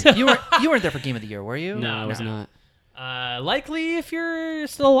 Yes. you weren't there for Game of the Year, were you? No, I was no. not. Likely, if you're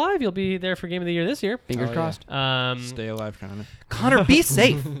still alive, you'll be there for Game of the Year this year. Fingers Oh, yeah. crossed. Stay alive, Connor. Connor, be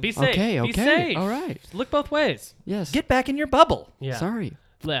safe. Be safe. Okay. Be Okay. safe. All right. Look both ways. Yes. Get back in your bubble. Yeah. Sorry.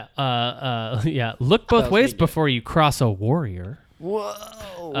 Yeah. Look both was ways me, dude. before you cross a warrior.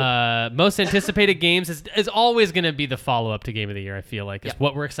 Whoa. Most anticipated games is always going to be the follow up to Game of the Year. I feel like is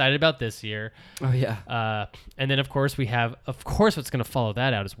what we're excited about this year. Oh yeah. And then of course what's going to follow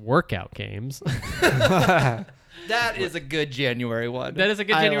that out is workout games. That is a good January one. That is a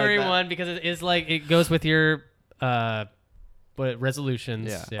good I like January that. one because it is like it goes with your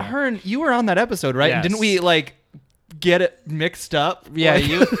resolutions. Yeah. Hearn, you were on that episode, right? And Yes. didn't we like get it mixed up? Yeah, Like-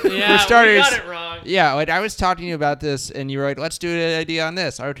 you. Yeah, for starters, we got it wrong. Yeah, like I was talking to you about this, and you were like, "Let's do an idea on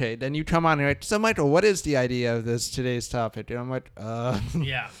this." Okay, then you come on and you're like, "So, Michael, what is the idea of today's topic?" And I'm like,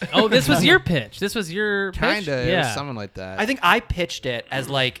 Yeah. Oh, this was your pitch. This was your pitch? kinda, it Yeah. was something like that." I think I pitched it as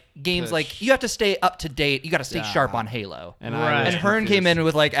like games Push. like you have to stay up to date. You got to stay Yeah. sharp on Halo. and Right. I was And Hearn came confused. in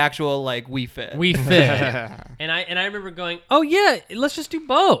with like actual like We Fit. We fit. and I remember going, "Oh yeah, let's just do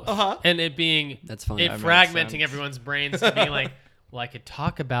both." Uh-huh. And it being That's fun. it That makes fragmenting sense. everyone's brains to being like, well, I could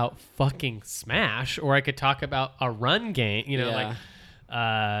talk about fucking Smash, or I could talk about a run game. You know,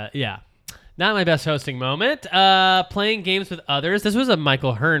 yeah. Not my best hosting moment. Playing games with others. This was a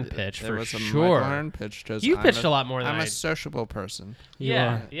Michael Hearn pitch There for was a sure. Michael Hearn pitch. 'Cause You I'm pitched a lot more than I'm I- a sociable person.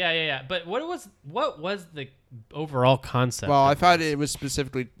 Yeah. But what was the overall concept? Well, I of thought this? it was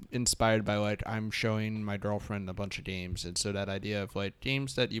specifically inspired by like I'm showing my girlfriend a bunch of games, and so that idea of like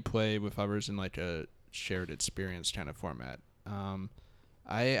games that you play with others in like a shared experience kind of format.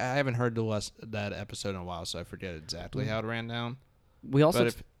 I haven't heard that episode in a while, so I forget exactly how it ran down. We also. But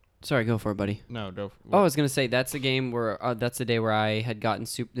if Sorry, go for it, buddy. no, go. Oh, I was gonna say that's the game where that's the day where I had gotten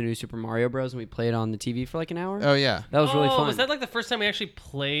the new Super Mario Bros. and we played on the TV for like an hour. Oh yeah. That was really fun. Was that like the first time we actually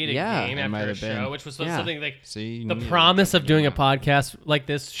played a Yeah. game It might after a have been. show, which was Yeah. something like See, you the knew promise of doing a Yeah. podcast like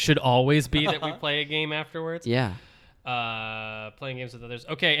this should always be that we play a game afterwards. Yeah. Playing games with others.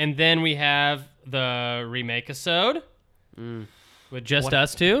 Okay, and then we have the remake episode with just What-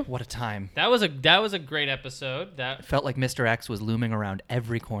 us two. What a time. That was a great episode. That Felt like Mr. X was looming around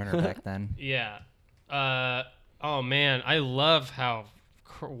every corner back then. yeah. Oh man, I love how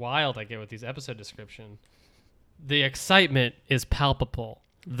wild I get with these episode description. The excitement is palpable.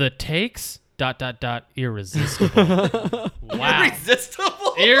 The takes ... irresistible. Wow.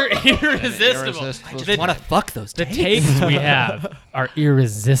 Irresistible. Irresistible. Irresistible. The- Want to fuck those The takes. takes we have are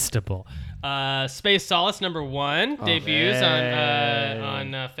irresistible. Space Solace #1 debuts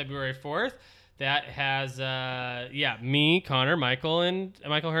on February 4th. That has me, Connor, Michael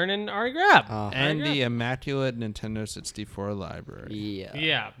Hearn, and Ari Grab. And the immaculate Nintendo 64 library.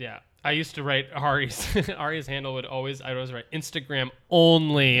 Yeah. Yeah. I used to write Ari's handle I'd always write Instagram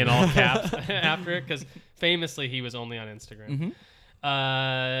only in all caps after it because famously he was only on Instagram.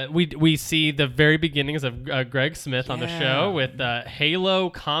 We see the very beginnings of Greg Smith on the show with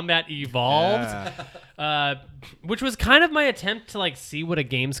Halo Combat Evolved, which was kind of my attempt to like see what a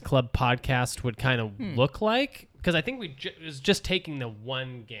Games Club podcast would kind of look like because I think we was just taking the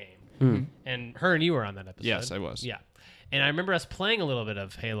one game. And Hearn, you were on that episode. Yes, I was. Yeah. And I remember us playing a little bit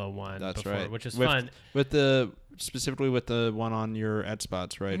of Halo 1 That's before, right. which is With- fun. Specifically with the one on your ed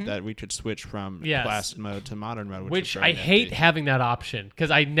spots, right? Mm-hmm. That we could switch from Yes. classic mode to modern mode, Which is I very hate nifty. having that option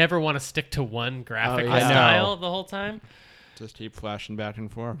because I never want to stick to one graphic yeah. I know. style the whole time. Just keep flashing back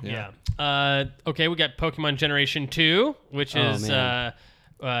and forth. Yeah. Okay, we got Pokemon Generation 2, which Oh, is man.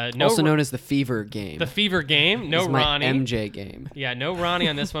 no Also known as the Fever game. the Fever game. No This is my Ronnie. MJ game. Yeah, no Ronnie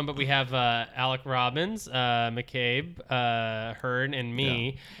on this one, but we have Alec Robbins, McCabe, Hearn, and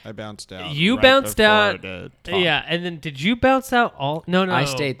me. I bounced out. You right bounced before out. the talk. Yeah, and then did you bounce out all? No. I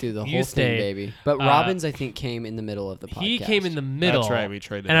stayed through the You whole stayed. thing, baby. But Robbins, I think, came in the middle of the podcast. He came in the middle. That's right, we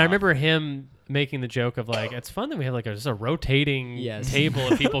traded And I off. remember him making the joke of like, it's fun that we have like just a rotating Yes. table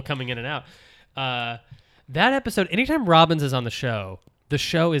of people coming in and out. That episode, anytime Robbins is on the show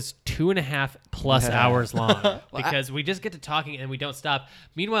is 2.5+ hours long because we just get to talking and we don't stop.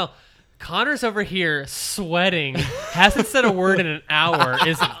 Meanwhile, Connor's over here sweating, hasn't said a word in an hour,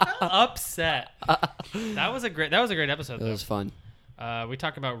 is upset. That was a great episode. It Though. was fun. We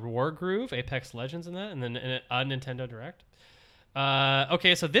talked about War Groove, Apex Legends, and that, and then a Nintendo Direct.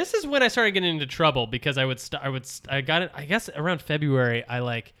 Okay, so this is when I started getting into trouble because I got it. I guess around February,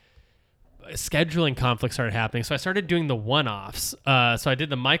 scheduling conflicts started happening, so I started doing the one-offs. So I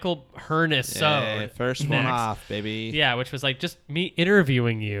did the Michael Hearn Yay, first one next. off, baby. Yeah, which was like just me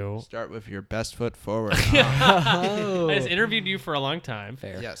interviewing you. Start with your best foot forward. I just interviewed you for a long time.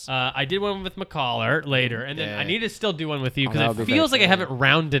 Fair. Yes. I did one with McCollar later, and then I Yay. need to still do one with you Oh, that because would it be feels very like I fun. haven't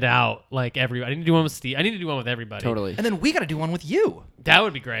rounded out like everybody. I need to do one with Steve. I need to do one with everybody. Totally. And then we got to do one with you. That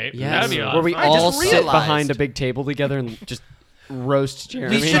would be great. Yes. That would be Where awesome. we I all just sit realized. behind a big table together and just roast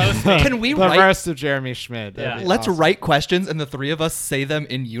Jeremy. We should. Can we the write? rest of Jeremy Schmidt. That'd Yeah. be Let's awesome. write questions and the three of us say them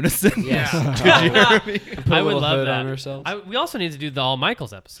in unison. Yes. I would little love hood that. on ourselves. We also need to do the All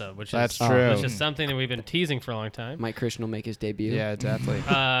Michaels episode, which That's is true. which is something that we've been teasing for a long time. Mike Christian will make his debut. Yeah, definitely.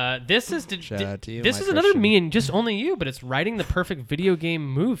 This is Shout out to you, this Mike is another Christian. me and just only you, but it's writing the perfect video game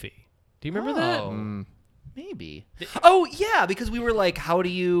movie. Do you remember that? Oh, maybe. Oh yeah, because we were like, how do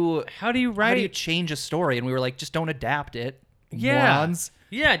you How do you how write? do you change a story? And we were like, just don't adapt it. Yeah. Morons.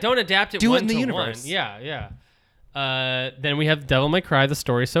 Yeah, don't adapt it. Do it one in the to universe. One. Yeah. Then we have Devil May Cry, the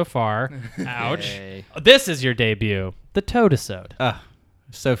story so far. Ouch. Yay. This is your debut, the Toadisode.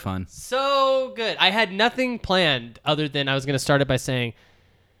 So fun. So good. I had nothing planned other than I was going to start it by saying,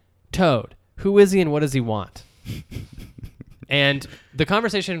 Toad, who is he and what does he want? And the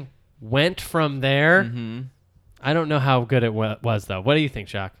conversation went from there. Mm-hmm. I don't know how good it was, though. What do you think,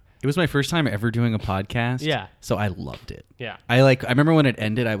 Jacques? It was my first time ever doing a podcast. Yeah. So I loved it. Yeah. I remember when it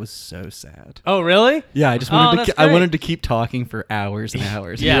ended, I was so sad. Oh, really? Yeah, I just Oh, wanted that's to I great. wanted to keep talking for hours and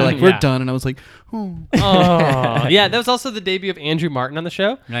hours. Yeah, And you're like, yeah. we're done, and I was like, oh. Oh, yeah. That was also the debut of Andrew Martin on the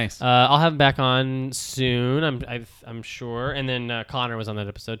show. Nice. I'll have him back on soon. I'm sure. And then Connor was on that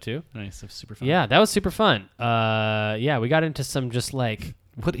episode too. Nice. That was super fun. Yeah, that was super fun. Yeah, we got into some just like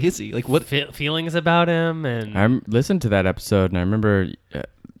What is he? Like, what? feelings about him, and I listened to that episode and I remember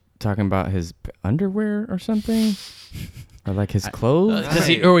talking about his underwear or something, or like his clothes. does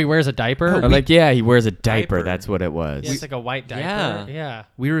he? Or he wears a diaper. Or like, yeah, he wears a diaper. Diaper. That's what it was. Yeah, it's like a white diaper. Yeah. Yeah.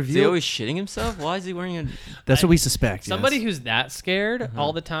 We Is he revealed. always shitting himself? Why is he wearing a... That's what we suspect. Somebody yes. who's that scared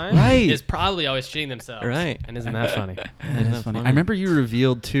all the time Right. is probably always shitting themselves. Right. And isn't that funny? That is funny. I remember you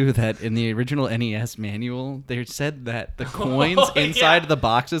revealed too that in the original NES manual, they said that the coins inside the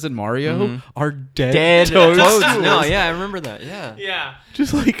boxes in Mario are dead, Toads. toads. No, yeah, I remember that. Yeah. Yeah.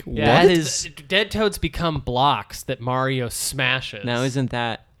 Just like Yeah. what? That is... Dead toads become blocks that Mario smashes. Now, doesn't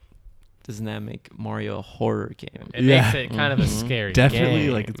that make Mario a horror game? It Yeah. makes it kind of a scary Definitely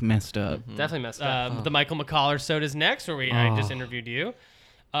game. like it's messed up. Definitely messed up. The Michael McCollar episode is next, where I just interviewed you.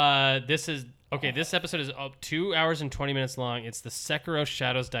 This episode is 2 hours and 20 minutes long. It's the Sekiro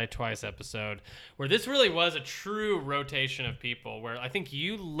Shadows Die Twice episode, where this really was a true rotation of people, where I think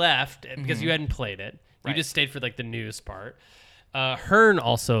you left because you hadn't played it. You just stayed for like the news part. Hearn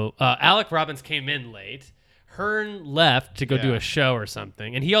also, Alec Robbins came in late. Hearn left to go do Yeah. a show or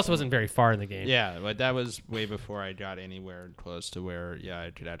something, and he also wasn't very far in the game. Yeah, but that was way before I got anywhere close to where,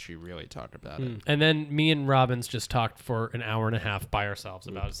 I could actually really talk about it. And then me and Robbins just talked for an hour and a half by ourselves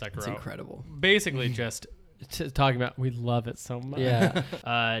about Sekiro. It's incredible. Basically, just talking about we love it so much. Yeah.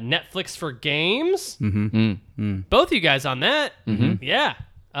 Netflix for games. Mm. Both of you guys on that. Yeah.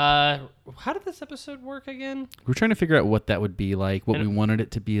 How did this episode work again? We're trying to figure out what that would be like, what we wanted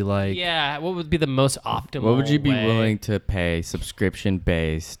it to be like. Yeah. What would be the most optimal? What would you be way? willing to pay subscription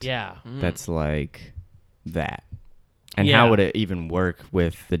based? Yeah. That's like that. And Yeah. how would it even work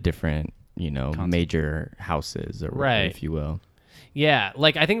with the different, major houses or Right. if you will? Yeah.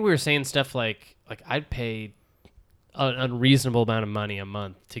 Like I think we were saying stuff like I'd pay an unreasonable amount of money a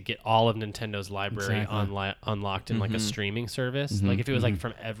month to get all of Nintendo's library Exactly. unlocked in like a streaming service. Like if it was like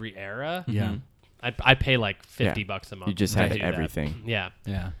from every era, Yeah. I'd pay like $50 a month. You just to had do that. everything. Yeah.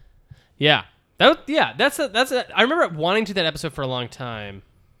 Yeah. That's I remember wanting to that episode for a long time.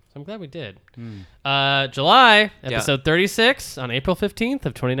 So I'm glad we did. July, episode 36 on April 15th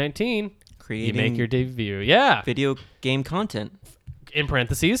of 2019. You Creating make your debut. Yeah. video game content, In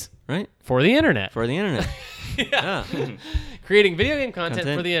parentheses, right? for the internet. For the internet. yeah. Creating video game content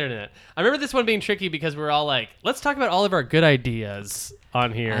Content. for the internet. I remember this one being tricky because we're all like, let's talk about all of our good ideas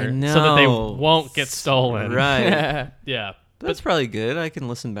on here I so that they know. won't get stolen. Right. Yeah. That's probably good. I can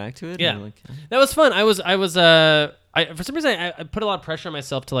listen back to it. Yeah. and like, That was fun. I for some reason I put a lot of pressure on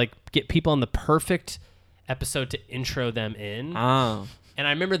myself to like get people on the perfect episode to intro them in. oh. And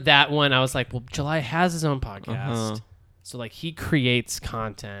I remember that one. I was like, well, July has his own podcast. Uh-huh. So like he creates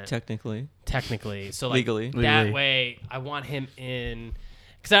content Technically. So like Legally. that way I want him in.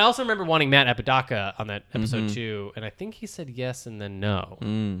 Because I also remember wanting Matt Apodaca on that episode too. And I think he said yes and then no.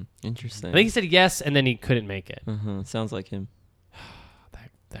 Interesting. I think he said yes and then he couldn't make it. Sounds like him.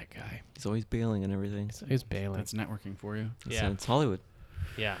 That guy. He's always bailing and everything. So he's bailing. That's networking for you. Yeah. So it's Hollywood.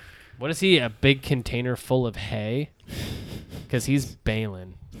 Yeah. What is he? A big container full of hay? Because he's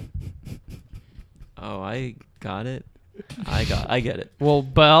bailing. Oh, I got it. I get it. Well,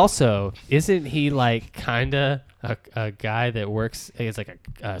 but also, isn't he like kind of a guy that works as like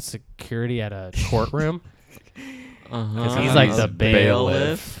a security at a courtroom? Because he's like the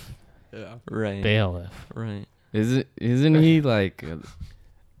bailiff. Yeah. Right. Bailiff. Right. Isn't he like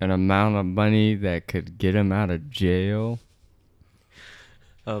an amount of money that could get him out of jail?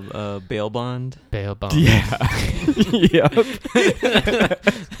 Of bail bond. Bail bond. Yeah. Yep.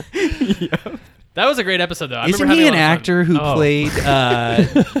 That was a great episode, though. I Isn't remember he having an a lot of actor fun. who Oh.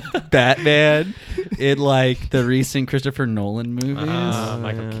 played Batman in like the recent Christopher Nolan movies?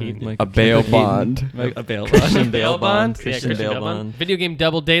 Michael Keaton. A bail bond. A bail Christian Bail Bond. Yeah, Christian Christian Bail Bail Bond. Bond. Video game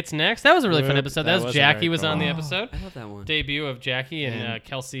double dates next. That was a really fun That episode. That was was Jackie very was on the cool. episode. I love that one. Debut of Jackie and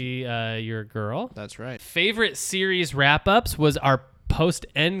Kelsey, your girl. That's right. Favorite series wrap ups was our post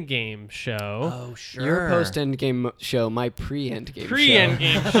Endgame show. Oh, sure. Your post Endgame show, my pre Endgame show. Pre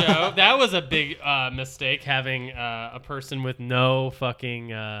Endgame show. That was a big mistake having a person with no fucking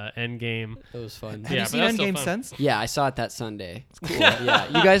Endgame. That was fun. Have Yeah, you but seen that was still Endgame fun. since? Yeah, I saw it that Sunday. It's cool. Yeah,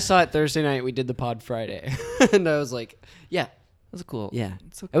 you guys saw it Thursday night. We did the pod Friday, and I was like, yeah, That's cool. yeah.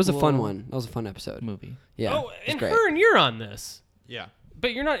 It's a It was a fun cool one. That was a fun episode. movie. Yeah. Oh, it was and great. Hearn, you're on this. Yeah.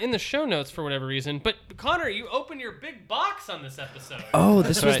 But you're not in the show notes for whatever reason. But Connor, you opened your big box on this episode. Oh,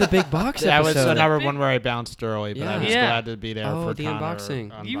 this was right. the big box That was episode. another one where I bounced early, but I was Yeah. glad to be there Oh, for the Connor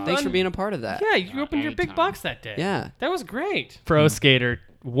unboxing. You've Thanks done- for being a part of that. Yeah, you opened your big anytime. box that day. Yeah. That was great. Pro Skater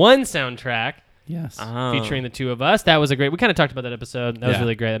 1 soundtrack Yes. featuring the two of us. That was a great. We kind of talked about that episode. That was Yeah.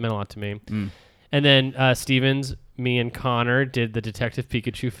 really great. That meant a lot to me. And then Stevens, me and Connor did the Detective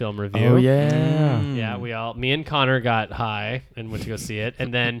Pikachu film review. Oh yeah. Yeah, me and Connor got high and went to go see it.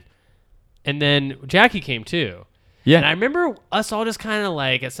 And then Jackie came too. Yeah. And I remember us all just kind of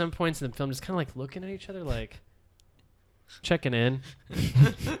like at some points in the film just kind of like looking at each other like checking in.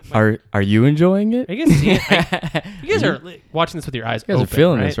 Are you enjoying it? Are you guys seeing it? You guys are like, watching this with your eyes You guys are open,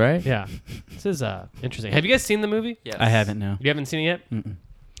 feeling right? this, right? Yeah. This is interesting. Have you guys seen the movie? Yes. I haven't now. You haven't seen it yet?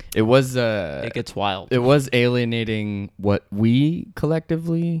 It was It gets wild. it was alienating what we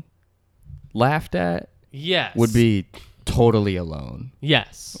collectively laughed at Yes. would be totally alone.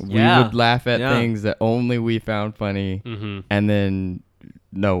 Yes. We Yeah. would laugh at Yeah. things that only we found funny and then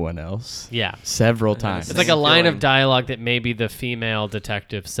no one else. Yeah. Several times. It's like a Same line of feeling. dialogue that maybe the female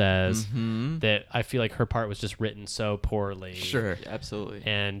detective says Mm-hmm. that I feel like her part was just written so poorly. Sure. Absolutely.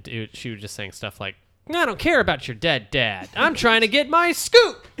 And she was just saying stuff like, I don't care about your dead dad. I'm trying to get my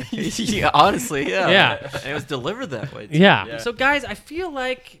scoop. yeah, honestly, yeah. Yeah. And it was delivered that way. Too. Yeah. So guys, I feel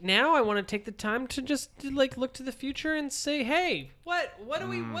like now I want to take the time to just like look to the future and say, hey, what do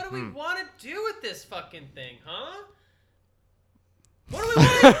we want to do with this fucking thing, huh? What do we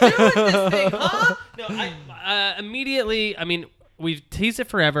want to do with this thing, huh? No, I immediately. I mean, we've teased it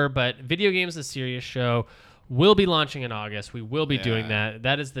forever, but Video Games the Serious Show will be launching in August. We will be doing that.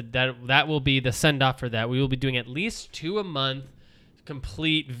 That is that will be the send off for that. We will be doing at least 2 a month,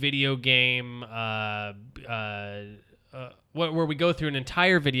 complete video game. Where we go through an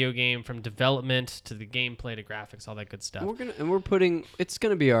entire video game from development to the gameplay to graphics, all that good stuff. It's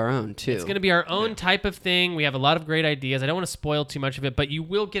gonna be our own too. It's going to be our own type of thing. We have a lot of great ideas. I don't want to spoil too much of it, but you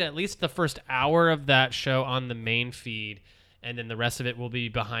will get at least the first hour of that show on the main feed. And then the rest of it will be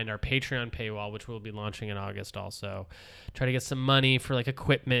behind our Patreon paywall, which we'll be launching in August also. Try to get some money for like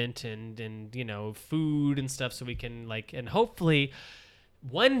equipment and you know, food and stuff so we can like, and hopefully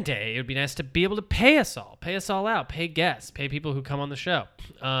one day it would be nice to be able to pay us all out, pay guests, pay people who come on the show.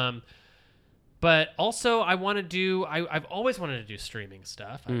 But also I want to do, I've always wanted to do streaming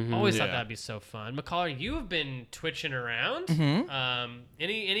stuff. I've always thought that'd be so fun. McCullough, you have been twitching around.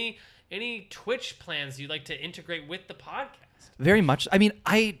 Any Twitch plans you'd like to integrate with the podcast? Very much. I mean,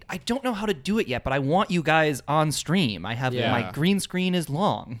 I don't know how to do it yet, but I want you guys on stream. I have my green screen is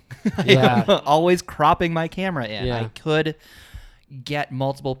long. Yeah. I'm always cropping my camera in. Yeah. I could get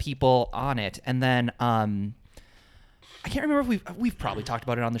multiple people on it, and then I can't remember if we've probably talked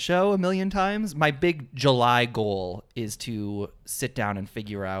about it on the show a million times. My big July goal is to sit down and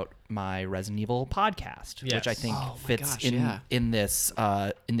figure out my Resident Evil podcast, which I think fits in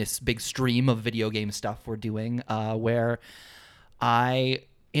this big stream of video game stuff we're doing, where I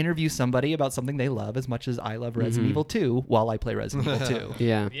interview somebody about something they love as much as I love Resident Evil 2 while I play Resident Evil 2.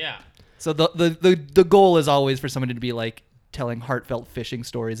 Yeah. Yeah. So the goal is always for somebody to be like telling heartfelt fishing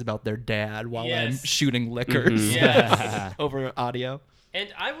stories about their dad while I'm shooting liquors over audio.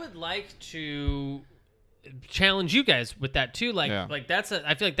 And I would like to challenge you guys with that too. Like I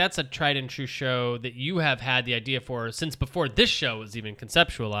feel like that's a tried and true show that you have had the idea for since before this show was even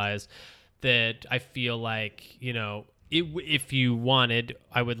conceptualized. That I feel like, you know, if you wanted,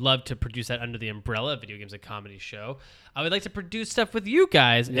 I would love to produce that under the umbrella of Video Games, a Comedy Show. I would like to produce stuff with you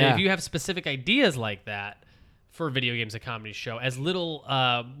guys. And if you have specific ideas like that for Video Games, a Comedy Show, as little,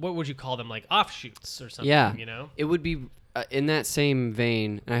 what would you call them, like offshoots or something, you know? It would be in that same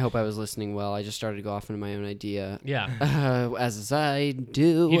vein, and I hope I was listening well. I just started to go off into my own idea. Yeah. As I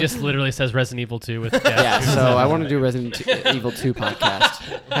do. He just literally says Resident Evil 2 with guests. Yeah, so I want to do Resident Evil 2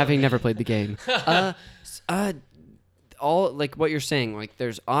 podcast, having never played the game. All like what you're saying, like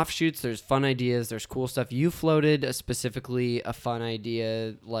there's offshoots, there's fun ideas, there's cool stuff. You floated specifically a fun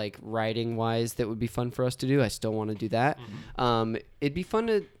idea, like writing wise, that would be fun for us to do. I still want to do that. It'd be fun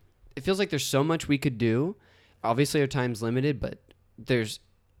to. It feels like there's so much we could do. Obviously, our time's limited, but there's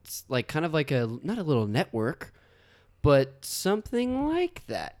like kind of like not a little network, but something like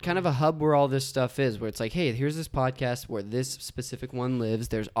that. Kind of a hub where all this stuff is, where it's like, hey, here's this podcast where this specific one lives.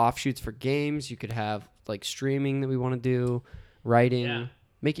 There's offshoots for games. You could have like streaming that we want to do, writing,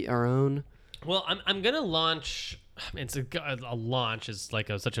 make it our own. Well, I'm gonna launch. It's a launch is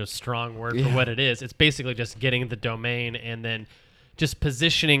like such a strong word for what it is. It's basically just getting the domain and then just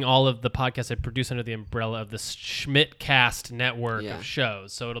positioning all of the podcasts I produce under the umbrella of the Schmidtcast network of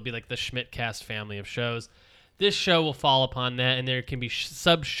shows. So it'll be like the Schmidtcast family of shows. This show will fall upon that, and there can be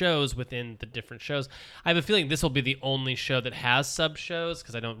sub-shows within the different shows. I have a feeling this will be the only show that has sub-shows,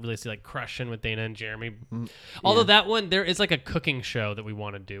 because I don't really see, like, Crushing with Dana and Jeremy. Although that one, there is, like, a cooking show that we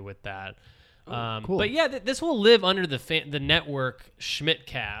want to do with that. Cool. But, yeah, this will live under the network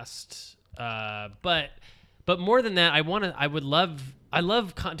Schmidtcast. But more than that, I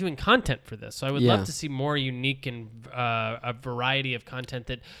love doing content for this. So I would love to see more unique and a variety of content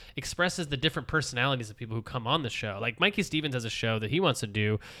that expresses the different personalities of people who come on the show. Like Mikey Stevens has a show that he wants to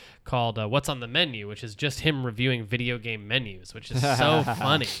do called What's on the Menu, which is just him reviewing video game menus, which is so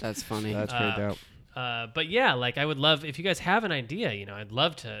funny. That's funny. That's pretty dope. But yeah, like I would love, if you guys have an idea, you know, I'd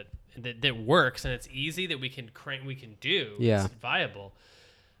love to, that works and it's easy, that we can do. Yeah. It's viable.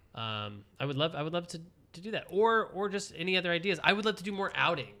 I would love to do that, or just any other ideas. I would love to do more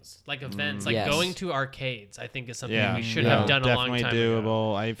outings, like events, like going to arcades. I think is something we should have done a long time definitely ago.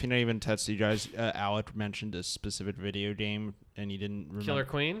 doable. I think I even texted you guys. Alec mentioned a specific video game, and he didn't remember. Killer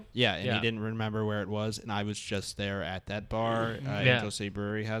Queen. Yeah, and he didn't remember where it was, and I was just there at that bar. Angel City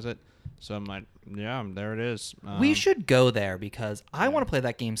Brewery has it, so I'm like, yeah, there it is. We should go there because I want to play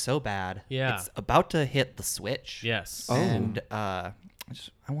that game so bad. Yeah. It's about to hit the Switch. Yes. And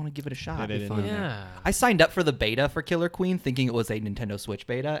I want to give it a shot. Yeah. I signed up for the beta for Killer Queen thinking it was a Nintendo Switch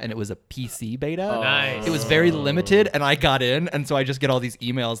beta, and it was a PC beta. Nice. It was very limited, and I got in, and so I just get all these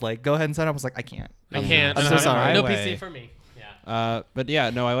emails like, go ahead and sign up. I was like, I can't. I can't. I'm so sorry. No Way. PC for me. But yeah,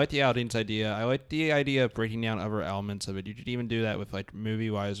 no, I like the outings idea. I like the idea of breaking down other elements of it. You could even do that with like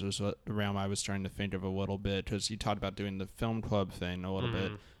movie-wise was the realm I was trying to think of a little bit, because you talked about doing the film club thing a little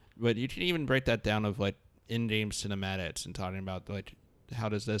bit. But you could even break that down of like in-game cinematics and talking about like how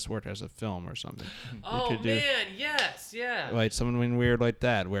does this work as a film or something. Oh could do- man, yes, yeah. Like something weird like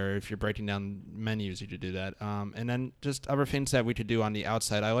that, where if you're breaking down menus, you could do that. And then just other things that we could do on the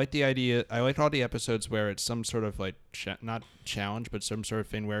outside. I like the idea. I like all the episodes where it's some sort of like not challenge, but some sort of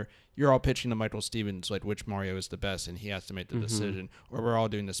thing where you're all pitching to Michael Stevens like which Mario is the best, and he has to make the decision. Or we're all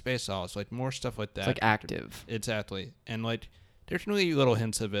doing the Space Alice, like more stuff like that. It's like active. Exactly, and like. There's really little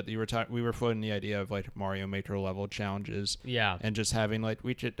hints of it. We were floating the idea of like Mario Maker level challenges. Yeah. And just having like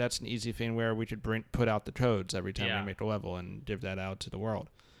that's an easy thing where we could put out the codes every time Yeah. we make a level and give that out to the world,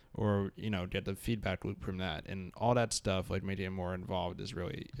 or get the feedback loop from that, and all that stuff like making it more involved is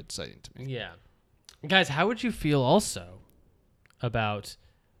really exciting to me. Yeah. Guys, how would you feel also about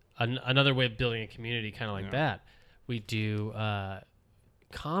another way of building a community kind of like that? We do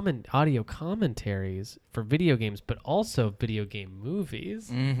audio commentaries for video games, but also video game movies.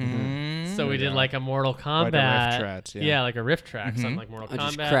 Mm-hmm. So we did like a Mortal Kombat. Like a riff tracks, yeah. Like a riff track, something like Mortal I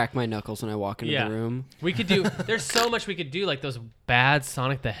Kombat. just crack my knuckles when I walk into Yeah. the room. We could do. There's so much we could do, like those bad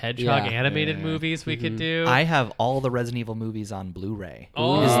Sonic the Hedgehog Yeah. animated movies. We could do. I have all the Resident Evil movies on Blu-ray.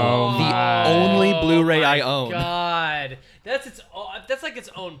 Oh, the only Blu-ray my I own. God, that's like its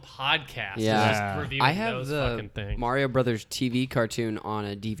own podcast. Yeah. Just reviewing I have those the fucking things. Mario Brothers TV cartoon on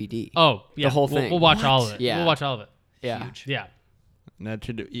a DVD. Oh, yeah, whole We'll thing. watch all of it. Yeah. We'll watch all of it. yeah. Yeah. And that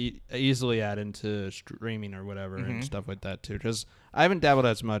should easily add into streaming or whatever and stuff like that too. Because I haven't dabbled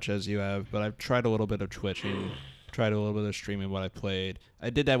as much as you have, but I've tried a little bit of twitching, tried a little bit of streaming what I played.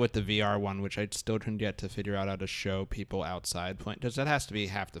 I did that with the VR one, which I still couldn't get to figure out how to show people outside playing. Because that has to be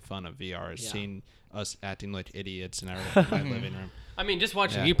half the fun of VR, is seeing us acting like idiots in our living room. I mean, just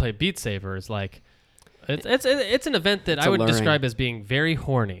watching Yeah. you play Beat Saber is like, it's an event that It's I would alluring. describe as being very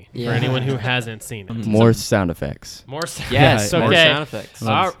horny for Yeah. anyone who hasn't seen it. More sound effects. More sound Yes, okay. more sound effects.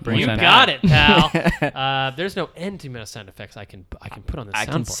 Bring You them got it, pal. There's no end to the amount of sound effects I can put on this I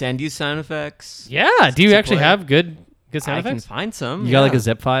can soundboard. send you sound effects. Yeah. Do you to actually play. have good sound I can effects? find some. You got like yeah. a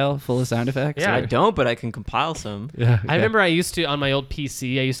zip file full of sound effects? Yeah. I don't, but I can compile some. Yeah. I remember I used to, on my old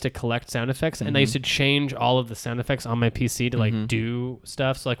PC, I used to collect sound effects, and I used to change all of the sound effects on my PC to like do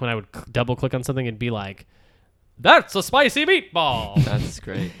stuff. So like when I would double click on something, it'd be like, "That's a spicy meatball." That's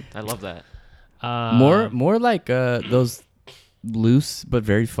great. I love that. More like those loose but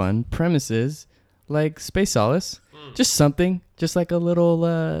very fun premises, like Space Solace. Just something, just like a little,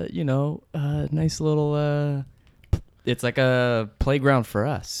 nice little. It's like a playground for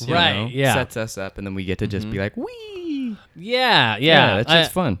us, you Right, know? yeah. Sets us up, and then we get to just be like, wee. Yeah, That's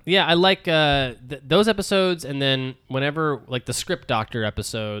just fun. Yeah, I like those episodes, and then whenever like the Script Doctor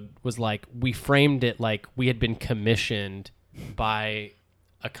episode was like, we framed it like we had been commissioned by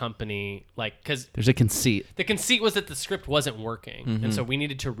a company, like because There's a conceit. the conceit was that the script wasn't working, and so we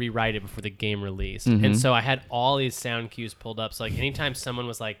needed to rewrite it before the game released. Mm-hmm. And so I had all these sound cues pulled up. So like anytime someone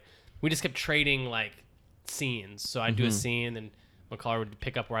was like, we just kept trading like scenes. So I'd do a scene, and McCullough would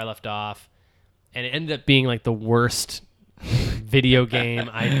pick up where I left off, and it ended up being like the worst video game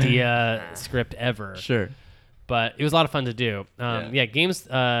idea script ever. Sure. But it was a lot of fun to do. Games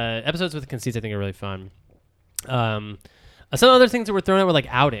episodes with conceits I think are really fun. Some other things that were thrown out were like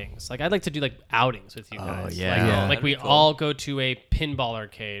outings. Like I'd like to do like outings with you guys. yeah. Like, Yeah, like we all go to a pinball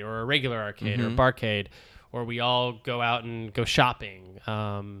arcade or a regular arcade or a barcade, or we all go out and go shopping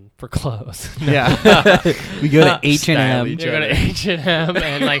for clothes. Yeah. We go to H&M. You go to H&M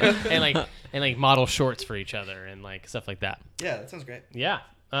and like model shorts for each other and like stuff like that. Yeah, that sounds great. Yeah.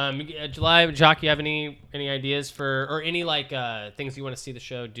 July, Jock, you have any ideas for or any like things you want to see the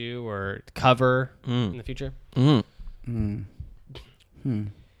show do or cover in the future? Do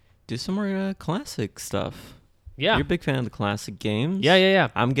some more classic stuff. Yeah. You're a big fan of the classic games. Yeah.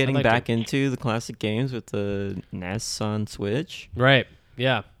 I'm getting like back it. into the classic games with the NES on Switch. Right.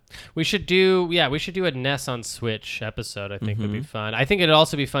 Yeah. We should do a NES on Switch episode. I think would be fun. I think it'd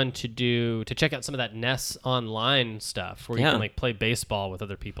also be fun to check out some of that NES online stuff where you Yeah. can like play baseball with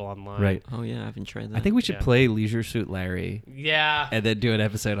other people online. Right. Oh yeah, I haven't tried that. I think we should Yeah. play Leisure Suit Larry Yeah. and then do an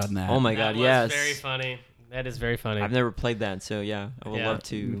episode on that. Oh my That god, was yes. very funny. That is very funny. I've never played that, so yeah, I would Yeah. love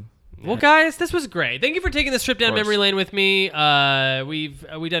to. Well, guys, this was great. Thank you for taking this trip down course. memory lane with me. We've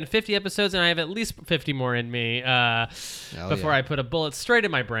done 50 episodes, and I have at least 50 more in me before yeah. I put a bullet straight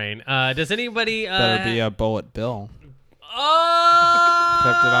in my brain. Does anybody? Better be a Bullet Bill. Oh!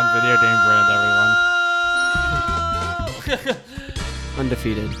 Kept it on video game brand, everyone.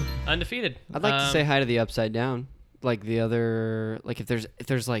 Undefeated. Undefeated. I'd like to say hi to the Upside Down. Like the other, like if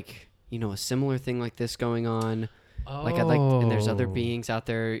there's like a similar thing like this going on. Like I'd like, and there's other beings out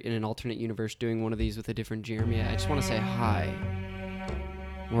there in an alternate universe doing one of these with a different Jeremy. I just want to say hi.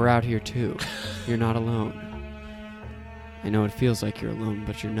 We're out here too. You're not alone. I know it feels like you're alone,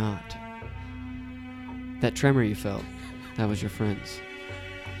 but you're not. That tremor you felt, that was your friends.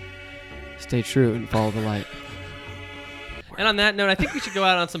 Stay true and follow the light. And on that note, I think we should go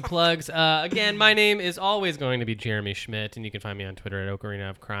out on some plugs. Again, my name is always going to be Jeremy Schmidt, and you can find me on Twitter at Ocarina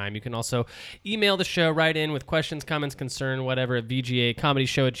of Crime. You can also email the show right in with questions, comments, concern, whatever, at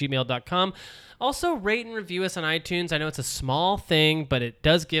vgacomedyshow@gmail.com. Also, rate and review us on iTunes. I know it's a small thing, but it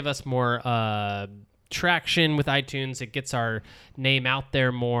does give us more traction with iTunes. It gets our name out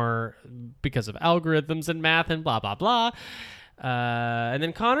there more because of algorithms and math and blah, blah, blah. And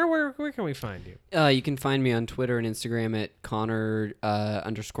then Connor, where can we find you? You can find me on Twitter and Instagram at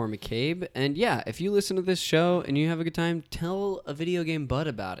Connor_McCabe. And yeah, if you listen to this show and you have a good time, tell a video game bud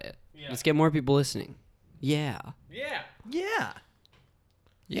about it. Yeah. Let's get more people listening. Yeah. Yeah. Yeah.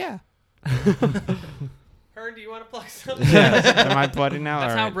 Yeah. Hearn, do you want to plug something? Am I budding now?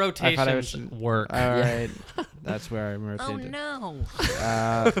 That's All how right. I rotations thought I was- work. All right. That's where I'm rotated. no.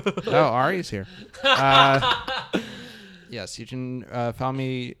 Ari's here. Yes, you can follow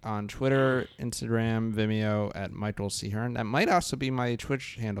me on Twitter, Instagram, Vimeo at Michael C. Hearn. That might also be my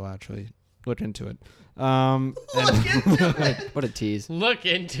Twitch handle, actually. Look into it. What a tease. Look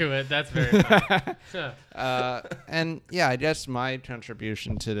into it. That's very funny. And yeah, I guess my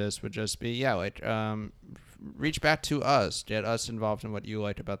contribution to this would just be, reach back to us, get us involved in what you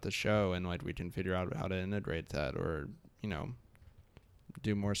like about the show, and like we can figure out how to integrate that, or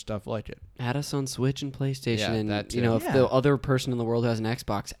do more stuff like it. Add us on Switch and PlayStation, Yeah, and that too. if the other person in the world who has an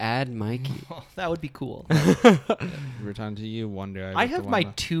Xbox, add Mikey. Oh, that would be cool. Return to you one day. I have my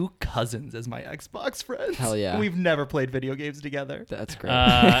 2 cousins as my Xbox friends. Hell yeah. We've never played video games together. That's great.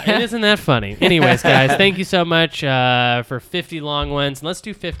 And isn't that funny? Anyways, guys, thank you so much for 50 long ones. Let's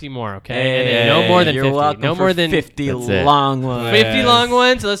do 50 more, okay? And then no more than you're 50. welcome No for more than 50 That's it. long ones. 50 long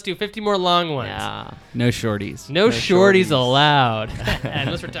ones. Let's do 50 more long ones. Yeah. No shorties. No shorties shorties. allowed.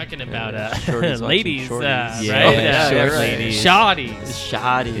 Unless we're talking about Shorties watching ladies, shorties. right? Yeah, Short right. ladies. Shawties.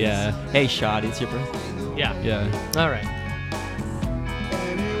 Shoddies. Yeah. Hey, Shoddy, it's your birthday. Yeah. Yeah. All right.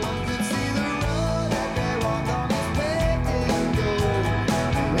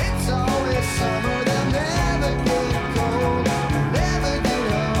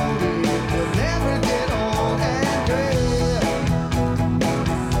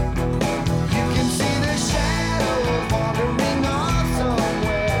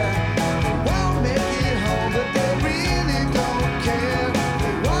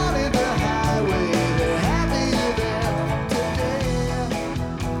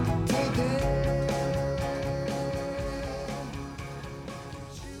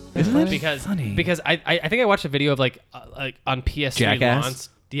 Isn't that Because funny? I think I watched a video of like on PS3 Jackass? launch.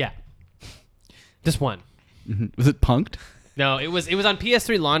 Yeah. Just one. Mhm. Was it punked? No, it was on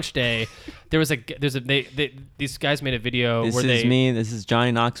PS3 launch day. These guys made a video This where is they me. This is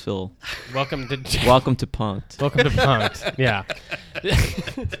Johnny Knoxville. welcome to Welcome to Punked. welcome to Punked. Yeah.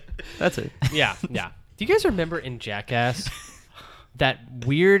 That's it. Yeah, yeah. Do you guys remember in Jackass that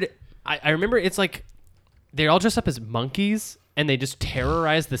weird? I remember it's like they all dressed up as monkeys and they just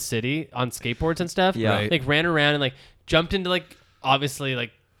terrorized the city on skateboards and stuff. Yeah. Right. Like ran around and like jumped into like obviously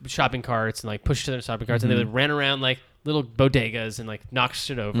like shopping carts and like pushed to their shopping carts and they like, ran around like little bodegas and like knocked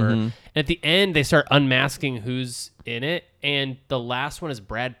shit over. And at the end they start unmasking who's in it and the last one is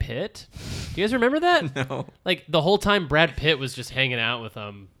Brad Pitt. Do you guys remember that? No. Like the whole time Brad Pitt was just hanging out with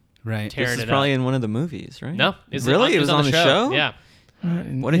them. Right. Tearing This is it probably up. in one of the movies, right? No, Really? It was on the show? Yeah,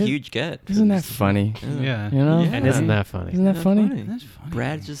 What a huge get. Isn't that funny? Yeah. You know? Yeah. and isn't that funny? Isn't that funny? That's funny.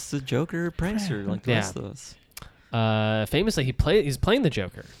 Brad's just the Joker prankster like the Yeah. rest of us. Famously, he's playing the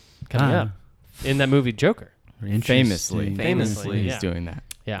Joker coming Ah. up in that movie Joker. Famously. Famously, He's yeah. doing that.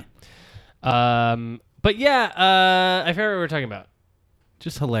 Yeah. But yeah, I forgot what we were talking about.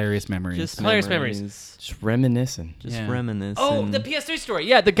 Just hilarious memories. Just Hilarious memories. Just reminiscing. Just Yeah. reminiscing. Oh, the PS3 story.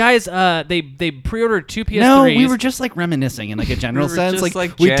 Yeah, the guys they pre-ordered 2 PS3s. No, we were just like reminiscing in like a general We were sense. just, Like,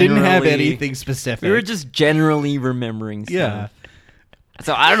 like, we didn't have generally- anything specific. We were just generally remembering stuff. Yeah.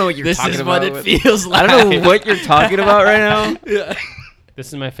 So I don't know what you're This talking is about. what it feels like. I don't know what you're talking about right now. This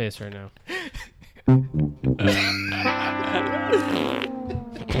is my face right now.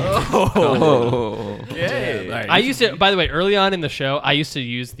 Oh. I used to, by the way, early on in the show, I used to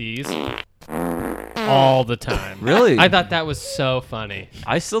use these all the time. Really? I thought that was so funny.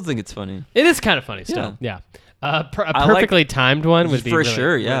 I still think it's funny. It is kind of funny still. Yeah. A I like- perfectly timed one would be For really,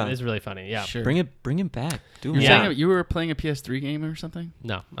 sure, yeah. Is really funny. Yeah. Sure. Bring it back. Do You it. were, Yeah. saying you were playing a PS3 game or something?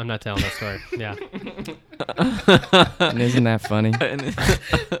 No, I'm not telling that story. Yeah. And isn't that funny?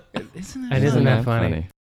 Isn't And isn't that funny?